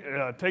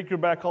 Take your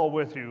backhaul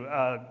with you.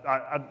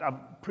 I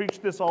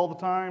preach this all the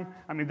time.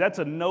 I mean, that's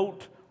a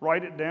note.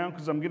 Write it down,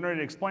 because I'm getting ready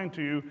to explain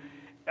to you.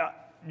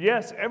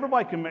 Yes,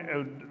 everybody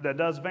that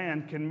does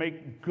van can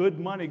make good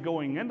money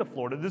going into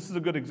Florida. This is a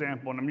good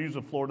example, and I'm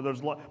using Florida.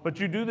 There's a lot, but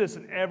you do this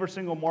in every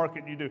single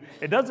market you do.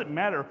 It doesn't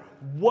matter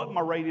what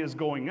my rate is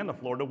going into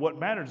Florida. What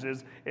matters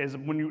is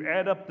when you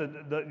add up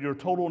your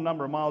total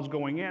number of miles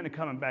going in and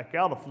coming back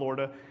out of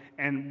Florida,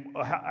 and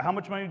how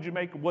much money did you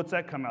make? What's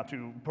that come out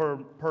to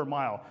per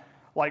mile?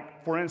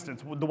 Like, for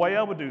instance, the way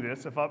I would do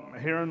this, if I'm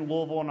here in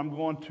Louisville and I'm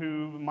going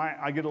to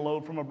I get a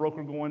load from a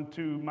broker going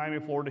to Miami,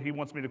 Florida, he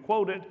wants me to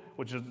quote it,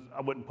 which is,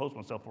 I wouldn't post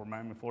myself for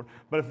Miami, Florida,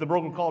 but if the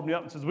broker called me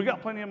up and says, we got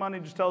plenty of money,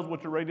 just tell us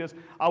what your rate is,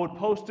 I would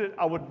post it,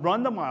 I would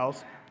run the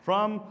miles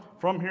from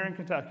here in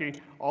Kentucky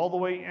all the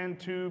way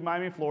into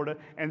Miami, Florida,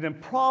 and then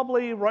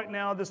probably right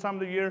now, this time of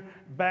the year,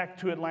 back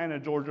to Atlanta,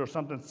 Georgia, or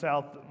something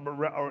south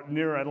or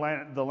near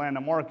Atlanta, the Atlanta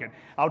market.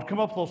 I would come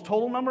up with those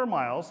total number of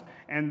miles,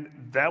 and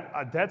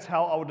that's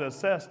how I would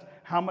assess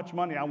how much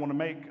money I want to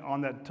make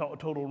on that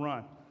total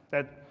run.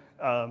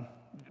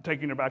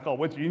 Taking your backhaul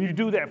with you. And you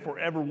do that for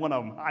every one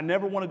of them. I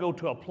never want to go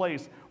to a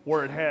place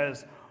where it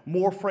has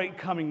more freight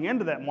coming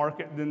into that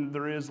market than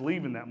there is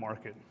leaving that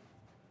market.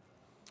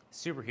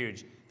 Super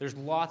huge. There's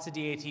lots of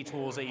DAT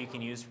tools that you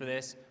can use for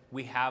this.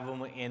 We have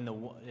them in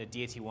the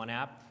DAT One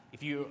app.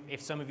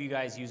 If some of you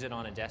guys use it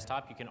on a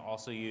desktop, you can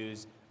also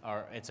use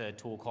it's a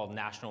tool called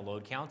National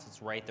Load Counts.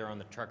 It's right there on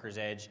the Trucker's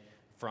Edge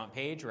front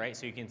page, right?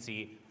 So you can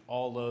see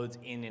all loads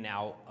in and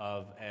out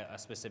of a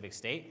specific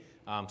state.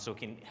 So it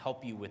can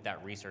help you with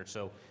that research.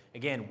 So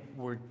again,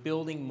 we're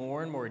building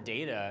more and more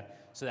data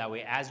so that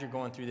way as you're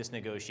going through this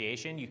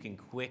negotiation, you can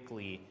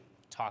quickly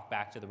talk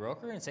back to the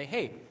broker and say,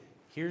 hey,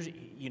 here's,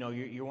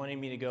 you're wanting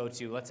me to go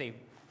to, let's say,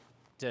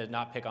 to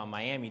not pick on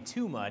Miami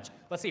too much,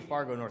 let's say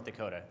Fargo, North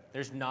Dakota.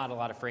 There's not a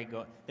lot of freight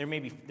going,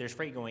 there's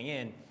freight going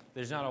in,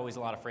 there's not always a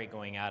lot of freight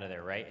going out of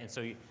there, right? And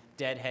so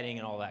deadheading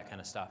and all that kind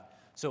of stuff.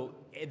 So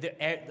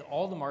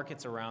all the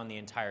markets around the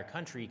entire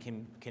country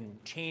can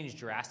change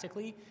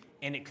drastically,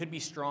 and it could be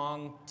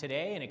strong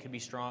today, and it could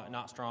be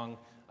not strong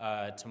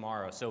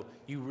tomorrow. So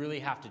you really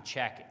have to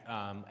check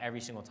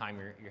every single time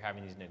you're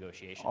having these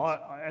negotiations.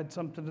 I'll add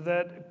something to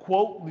that.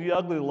 Quote the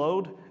ugly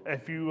load.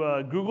 If you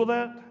Google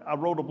that, I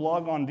wrote a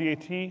blog on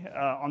DAT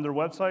on their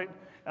website,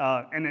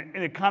 and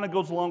it kind of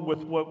goes along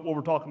with what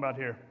we're talking about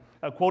here.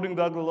 Quoting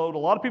the ugly load. A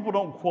lot of people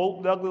don't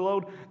quote the ugly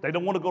load. They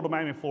don't want to go to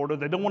Miami, Florida.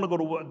 They don't want to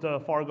go to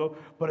Fargo.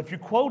 But if you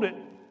quote it,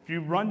 if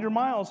you run your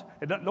miles,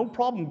 no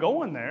problem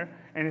going there.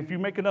 And if you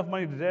make enough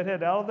money to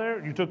deadhead out of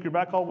there, you took your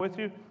backhaul with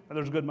you, and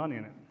there's good money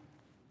in it.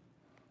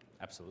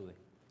 Absolutely.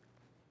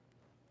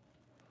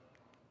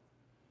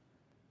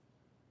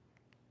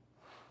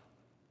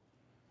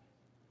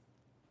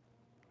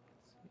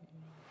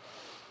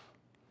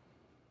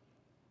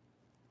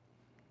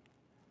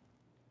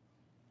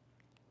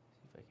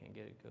 See if I can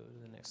get it go to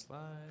the next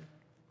slide.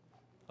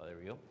 Oh, there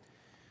we go.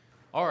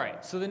 All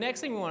right, so the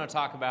next thing we want to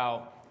talk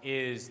about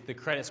is the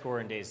credit score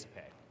and days to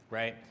pay,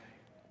 right?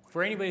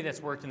 For anybody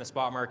that's worked in the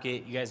spot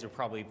market, you guys are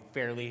probably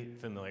fairly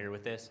familiar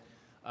with this.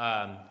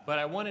 But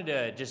I wanted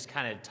to just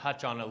kind of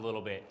touch on it a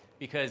little bit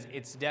because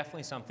it's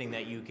definitely something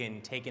that you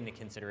can take into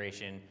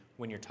consideration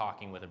when you're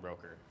talking with a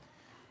broker.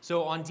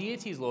 So on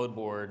DAT's load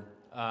board,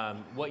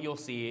 what you'll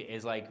see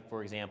is like,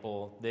 for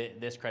example,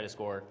 this credit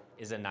score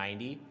is a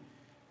 90.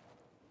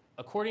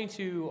 According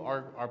to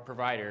our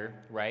provider,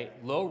 right,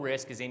 low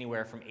risk is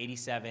anywhere from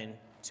 87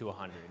 to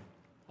 100.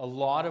 A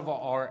lot of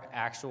our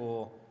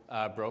actual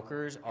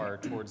brokers are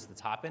towards the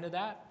top end of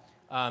that.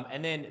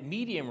 And then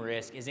medium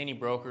risk is any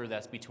broker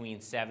that's between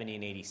 70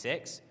 and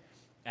 86.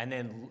 And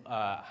then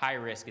high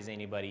risk is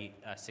anybody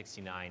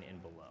 69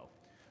 and below,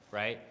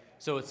 right?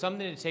 So it's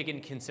something to take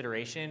into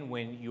consideration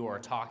when you are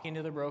talking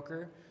to the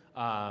broker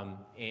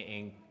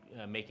and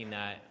making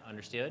that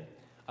understood.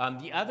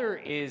 The other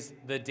is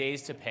the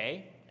days to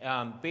pay.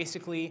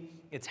 Basically,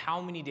 it's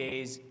how many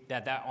days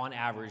that on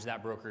average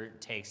that broker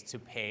takes to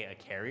pay a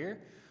carrier.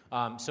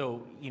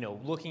 So,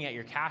 looking at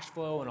your cash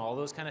flow and all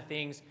those kind of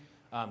things,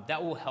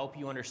 that will help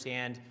you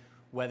understand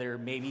whether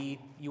maybe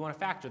you want to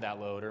factor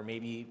that load, or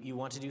maybe you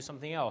want to do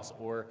something else,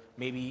 or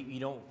maybe you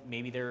don't,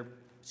 maybe they're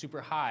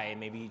super high and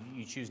maybe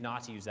you choose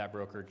not to use that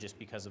broker just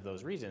because of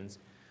those reasons.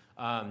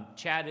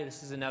 Chad,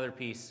 this is another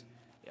piece.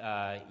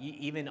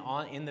 Even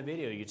in the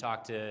video, you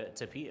talked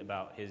to Pete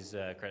about his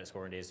credit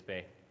score and days to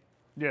pay.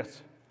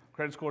 Yes,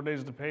 credit score,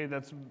 days to pay.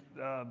 That's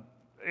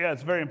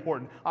it's very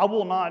important. I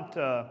will not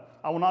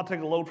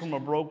take a load from a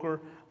broker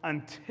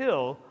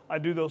until I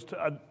do those.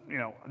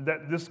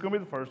 This is going to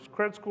be the first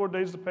credit score,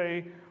 days to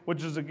pay,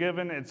 which is a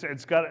given.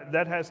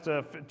 That has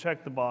to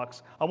check the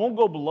box. I won't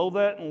go below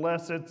that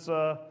unless it's.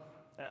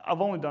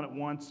 I've only done it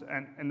once,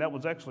 and that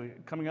was actually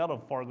coming out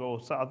of Fargo,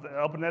 south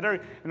up in that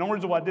area. And the only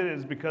reason why I did it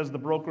is because the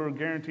broker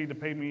guaranteed to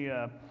pay me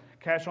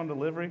cash on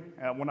delivery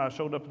when I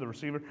showed up to the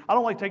receiver. I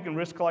don't like taking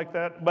risks like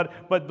that,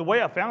 but the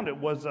way I found it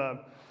was,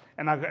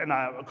 and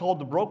I called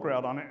the broker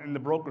out on it, and the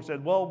broker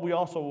said, well, we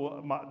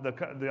also,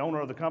 the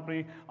owner of the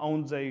company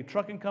owns a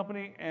trucking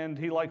company, and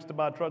he likes to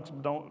buy trucks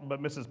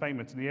but misses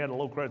payments, and he had a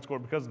low credit score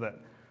because of that.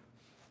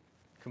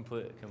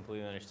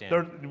 Completely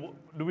understand.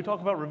 Do we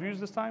talk about reviews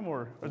this time,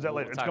 or is that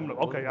later? It's coming up.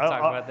 Okay, we'll talk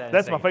about that in a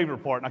that's my second.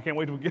 favorite part, and I can't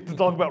wait till we get to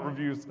talk about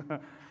reviews.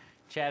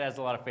 Chad has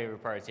a lot of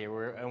favorite parts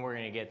here, and we're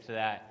going to get to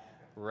that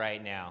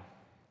right now.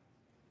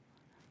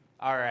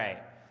 All right,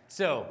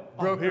 so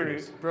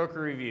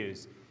broker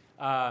reviews.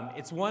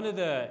 It's one of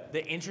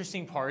the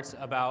interesting parts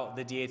about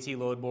the DAT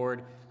load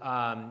board.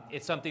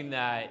 It's something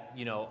that,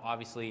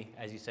 obviously,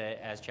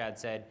 as Chad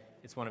said,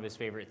 it's one of his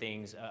favorite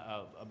things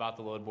about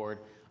the load board.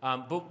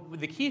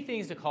 But the key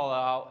things to call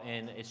out,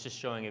 and it's just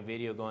showing a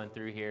video going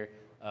through here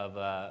of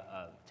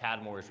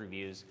Tadmore's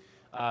reviews.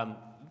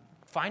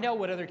 Find out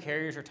what other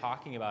carriers are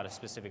talking about a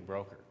specific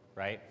broker,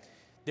 right?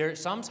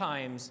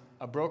 Sometimes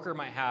a broker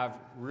might have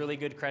really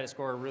good credit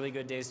score, really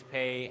good days to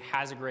pay,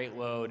 has a great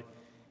load,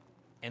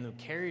 and the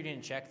carrier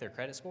didn't check their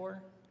credit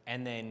score,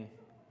 and then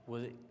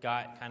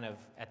got kind of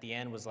at the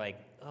end was like,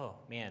 oh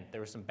man,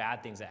 there were some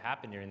bad things that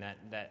happened during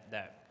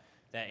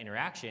that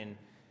interaction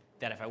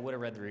that if I would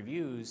have read the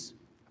reviews,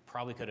 I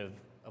probably could have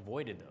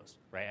avoided those,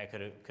 right? I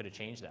could have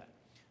changed that.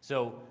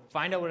 So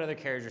find out what other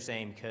carriers are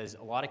saying, because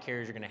a lot of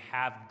carriers are going to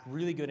have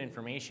really good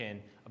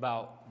information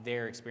about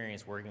their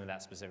experience working with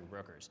that specific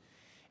brokers.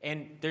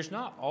 And there's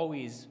not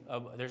always,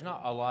 there's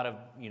not a lot of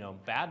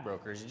bad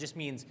brokers. It just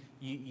means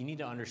you need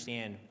to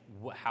understand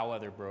how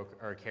other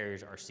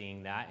carriers are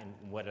seeing that and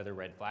what other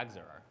red flags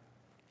there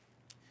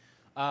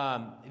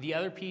are. The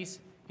other piece,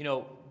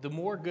 the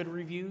more good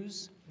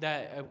reviews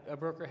that a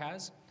broker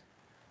has,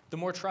 the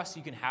more trust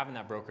you can have in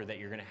that broker that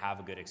you're going to have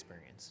a good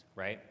experience,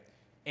 right?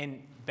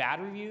 And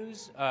bad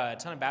reviews, a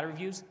ton of bad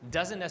reviews,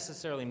 doesn't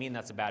necessarily mean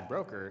that's a bad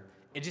broker.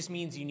 It just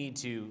means you need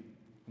to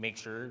make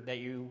sure that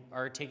you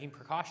are taking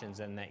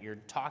precautions and that you're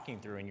talking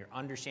through and you're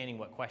understanding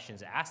what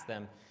questions to ask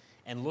them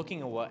and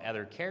looking at what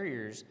other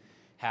carriers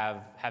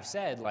have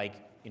said, like,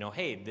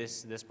 hey,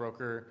 this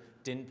broker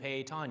didn't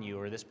pay on you,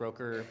 or this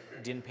broker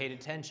didn't pay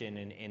attention,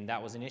 and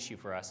that was an issue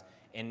for us.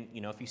 And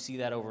if you see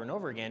that over and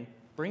over again,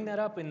 bring that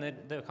up in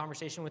the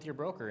conversation with your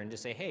broker and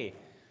just say, hey,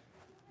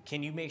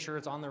 can you make sure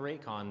it's on the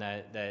rate con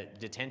that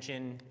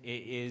detention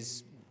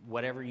is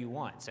whatever you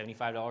want,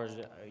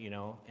 $75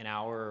 an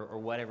hour or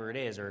whatever it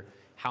is, or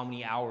how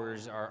many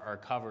hours are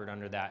covered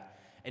under that,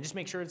 and just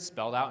make sure it's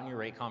spelled out in your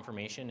rate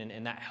confirmation,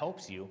 and that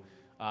helps you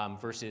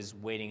versus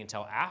waiting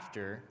until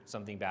after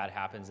something bad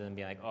happens and then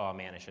being like, oh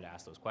man, I should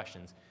ask those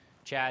questions.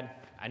 Chad,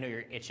 I know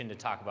you're itching to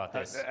talk about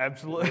this.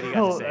 Absolutely. What do you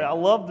got to say? I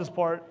love this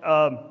part.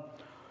 I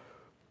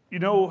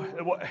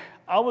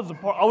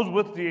was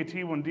with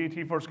DAT when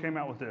DAT first came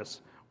out with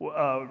this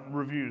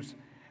reviews.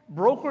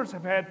 Brokers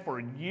have had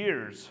for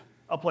years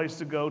a place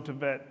to go to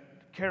vet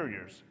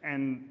carriers,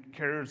 and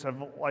carriers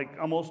have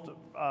almost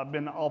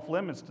been off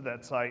limits to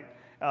that site.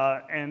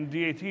 And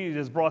DAT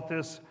has brought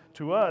this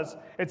to us.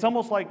 It's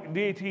almost like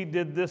DAT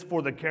did this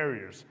for the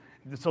carriers.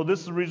 So this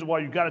is the reason why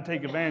you've got to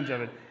take advantage of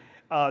it.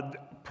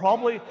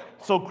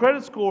 So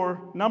credit score,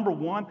 number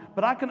one,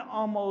 but I can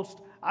almost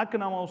I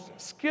can almost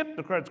skip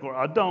the credit score.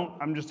 I don't,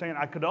 I'm just saying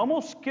I could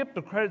almost skip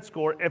the credit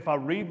score if I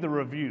read the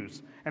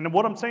reviews. And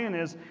what I'm saying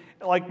is,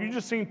 like you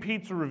just seen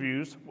Pete's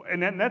reviews,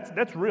 and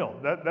that's real.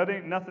 That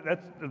ain't nothing,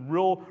 that's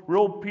real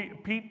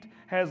Pete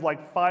has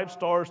like 5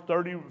 stars,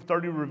 30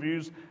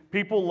 reviews.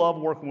 People love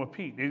working with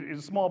Pete. He's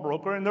a small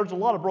broker, and there's a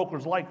lot of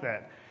brokers like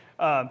that.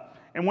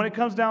 And when it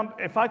comes down,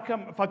 if I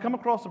come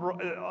across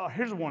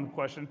here's one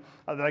question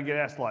that I get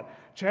asked a lot.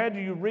 Chad,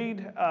 do you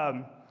read?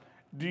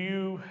 Do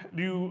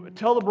you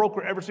tell the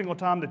broker every single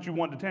time that you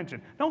want detention?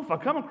 No, if I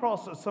come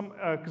across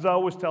because I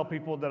always tell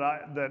people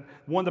that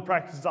one of the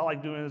practices I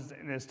like doing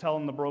is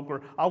telling the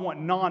broker I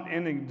want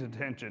non-ending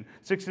detention,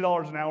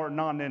 $60 an hour,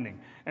 non-ending.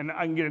 And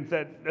I can get into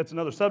that. That's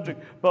another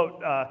subject. But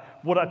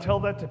would I tell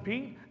that to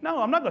Pete? No,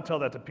 I'm not going to tell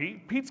that to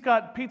Pete. Pete's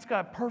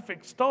got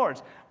perfect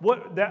stars.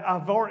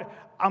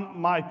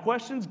 My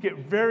questions get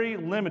very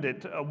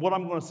limited to what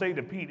I'm going to say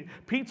to Pete.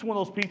 Pete's one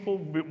of those people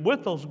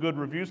with those good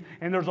reviews,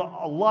 and there's a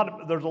lot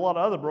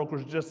of other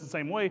brokers just the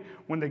same way.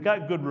 When they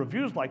got good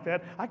reviews like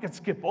that, I could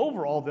skip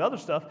over all the other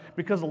stuff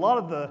because a lot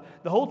of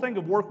the whole thing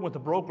of working with the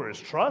broker is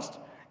trust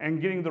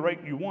and getting the rate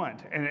you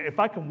want. And if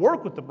I can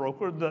work with the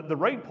broker, the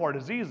rate part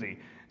is easy.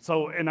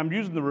 So, and I'm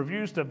using the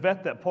reviews to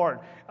vet that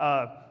part.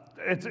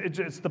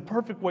 It's the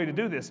perfect way to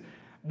do this.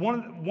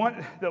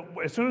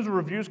 As soon as the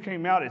reviews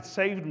came out, it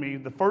saved me.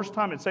 The first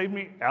time it saved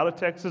me out of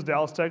Texas,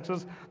 Dallas,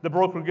 Texas. The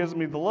broker gives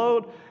me the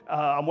load.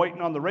 I'm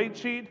waiting on the rate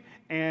sheet,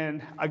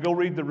 and I go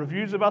read the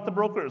reviews about the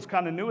broker. It was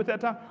kind of new at that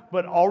time,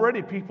 but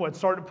already people had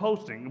started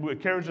posting.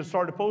 Carriers had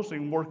started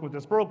posting and working with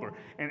this broker.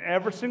 And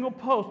every single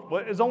post,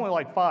 well, it's only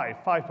like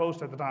five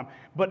posts at the time,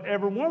 but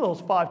every one of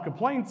those 5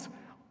 complaints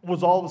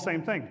was all the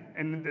same thing.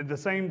 And the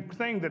same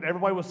thing that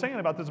everybody was saying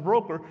about this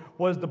broker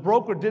was the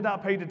broker did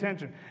not pay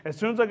attention. As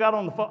soon as I got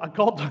on the phone, I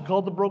called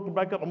the broker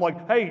back up. I'm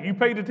like, hey, you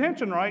paid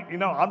attention, right? You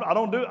know, I'm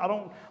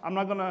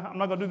not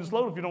gonna do this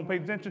load if you don't pay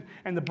attention.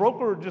 And the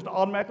broker just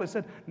automatically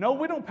said, no,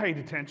 we don't pay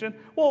attention.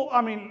 Well,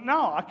 I mean,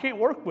 no, I can't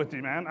work with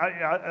you, man.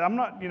 I'm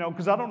not,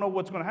 because I don't know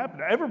what's gonna happen.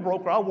 Every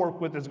broker I work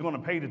with is gonna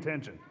pay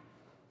attention.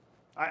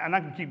 And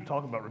I can keep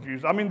talking about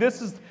reviews. I mean, this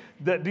is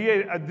the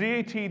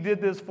DAT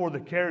did this for the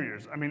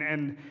carriers. I mean,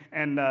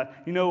 and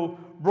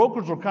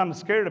brokers were kind of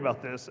scared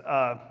about this.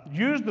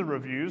 Use the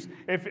reviews.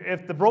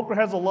 If the broker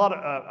has a lot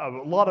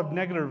of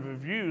negative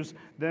reviews,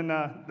 then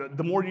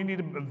the more you need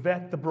to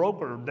vet the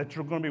broker that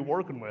you're going to be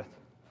working with.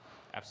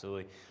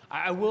 Absolutely.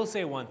 I will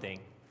say one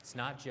thing. It's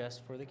not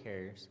just for the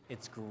carriers.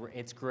 It's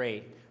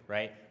great,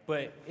 right?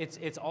 But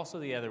it's also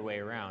the other way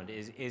around.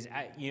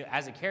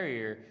 As a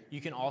carrier,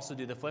 you can also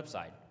do the flip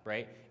side,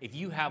 right? If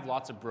you have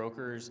lots of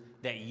brokers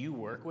that you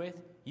work with,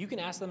 you can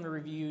ask them to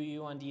review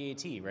you on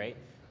DAT, right?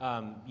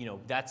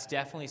 That's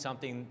definitely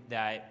something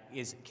that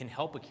can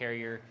help a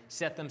carrier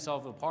set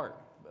themselves apart,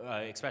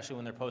 especially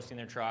when they're posting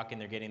their truck and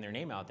they're getting their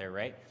name out there,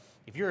 right?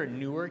 If you're a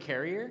newer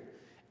carrier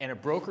and a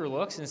broker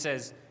looks and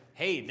says,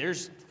 hey,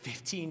 there's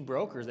 15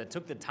 brokers that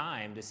took the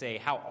time to say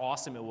how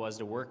awesome it was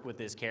to work with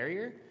this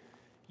carrier,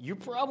 you're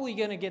probably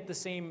going to get the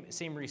same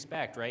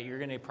respect, right? You're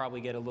going to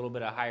probably get a little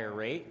bit of higher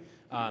rate.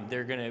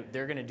 They're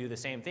gonna do the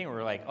same thing.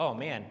 We're like, oh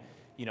man,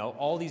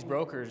 all these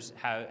brokers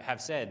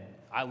have said,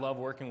 I love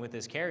working with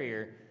this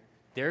carrier.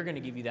 They're going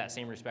to give you that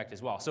same respect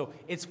as well. So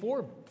it's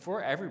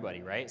for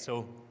everybody, right?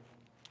 So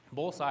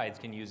both sides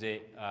can use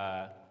it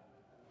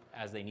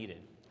as they need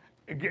it.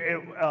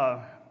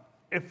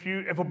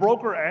 If a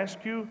broker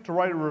asks you to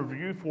write a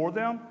review for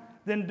them,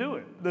 then do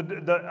it.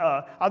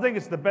 I think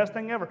it's the best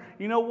thing ever.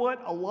 You know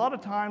what? A lot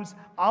of times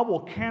I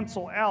will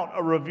cancel out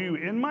a review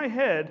in my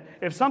head.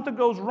 If something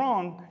goes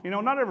wrong,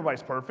 not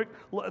everybody's perfect.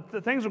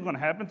 Things are going to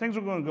happen. Things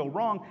are going to go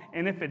wrong.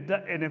 And if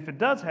it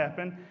does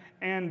happen,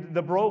 and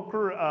the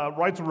broker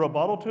writes a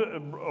rebuttal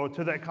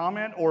to that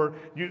comment, or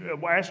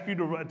ask you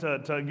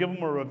to give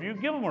them a review,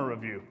 give them a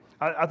review.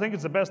 I think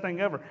it's the best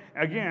thing ever.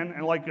 Again,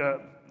 and like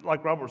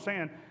Robert was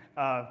saying,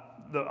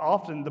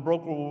 often the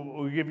broker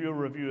will give you a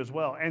review as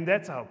well, and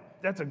that's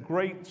a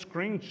great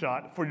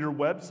screenshot for your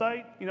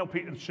website.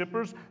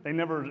 Shippers, they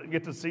never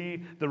get to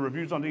see the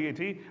reviews on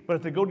DAT, but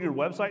if they go to your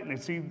website and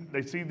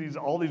they see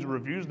all these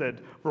reviews that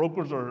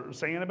brokers are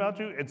saying about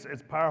you, it's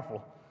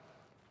powerful.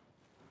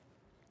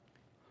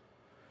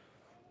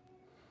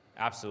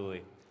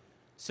 Absolutely.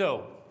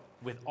 So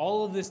with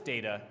all of this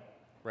data,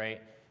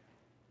 right,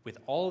 with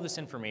all of this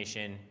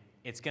information,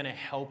 it's going to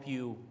help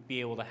you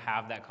be able to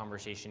have that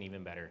conversation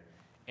even better.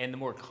 And the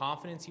more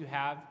confidence you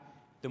have,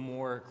 the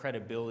more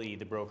credibility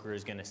the broker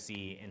is going to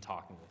see in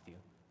talking with you,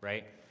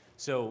 right?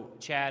 So,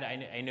 Chad,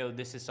 I know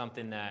this is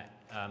something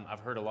that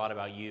I've heard a lot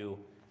about you.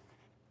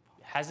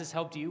 Has this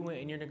helped you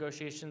in your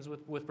negotiations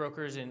with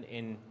brokers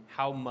in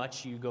how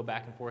much you go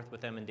back and forth with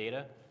them in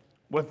data?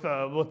 With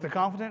the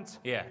confidence?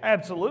 Yeah.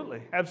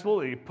 Absolutely.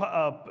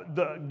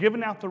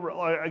 Giving out the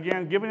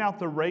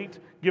rate,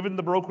 giving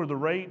the broker the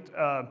rate.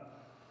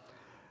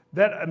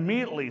 that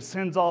immediately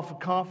sends off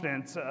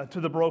confidence to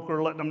the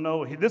broker, letting them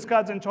know this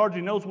guy's in charge.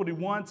 He knows what he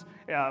wants.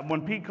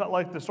 When Pete,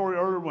 like the story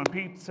earlier, when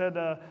Pete said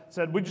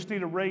we just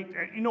need a rate.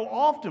 You know,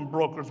 often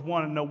brokers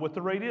want to know what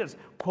the rate is,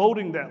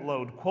 quoting that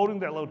load,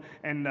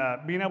 and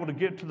being able to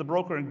get to the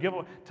broker and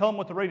tell them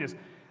what the rate is.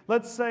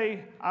 Let's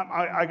say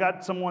I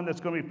got someone that's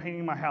going to be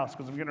painting my house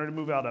because I'm getting ready to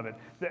move out of it.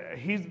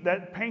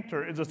 That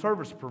painter is a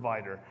service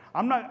provider.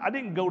 I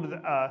didn't go to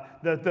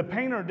the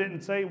painter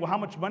didn't say, well, how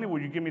much money will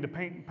you give me to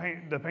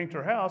paint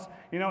your house?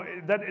 You know,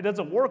 it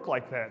doesn't work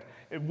like that.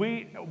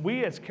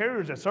 We as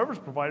carriers, as service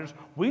providers,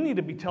 we need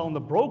to be telling the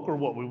broker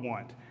what we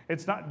want.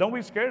 It's not. Don't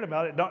be scared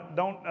about it.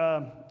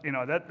 You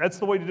know, that's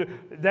the way to do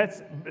it.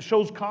 That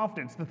shows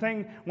confidence. The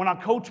thing, when I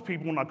coach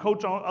people, when I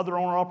coach other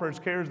owner-operators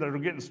carriers that are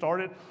getting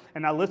started,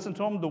 and I listen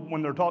to them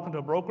when they're talking to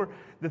a broker,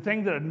 the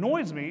thing that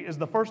annoys me is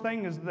the first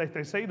thing is that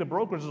they say to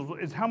brokers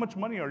is how much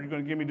money are you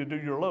going to give me to do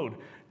your load?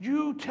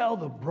 You tell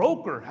the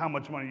broker how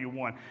much money you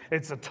want.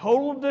 It's a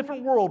total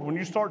different world when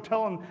you start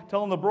telling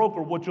the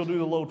broker what you'll do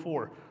the load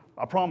for.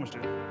 I promise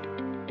you.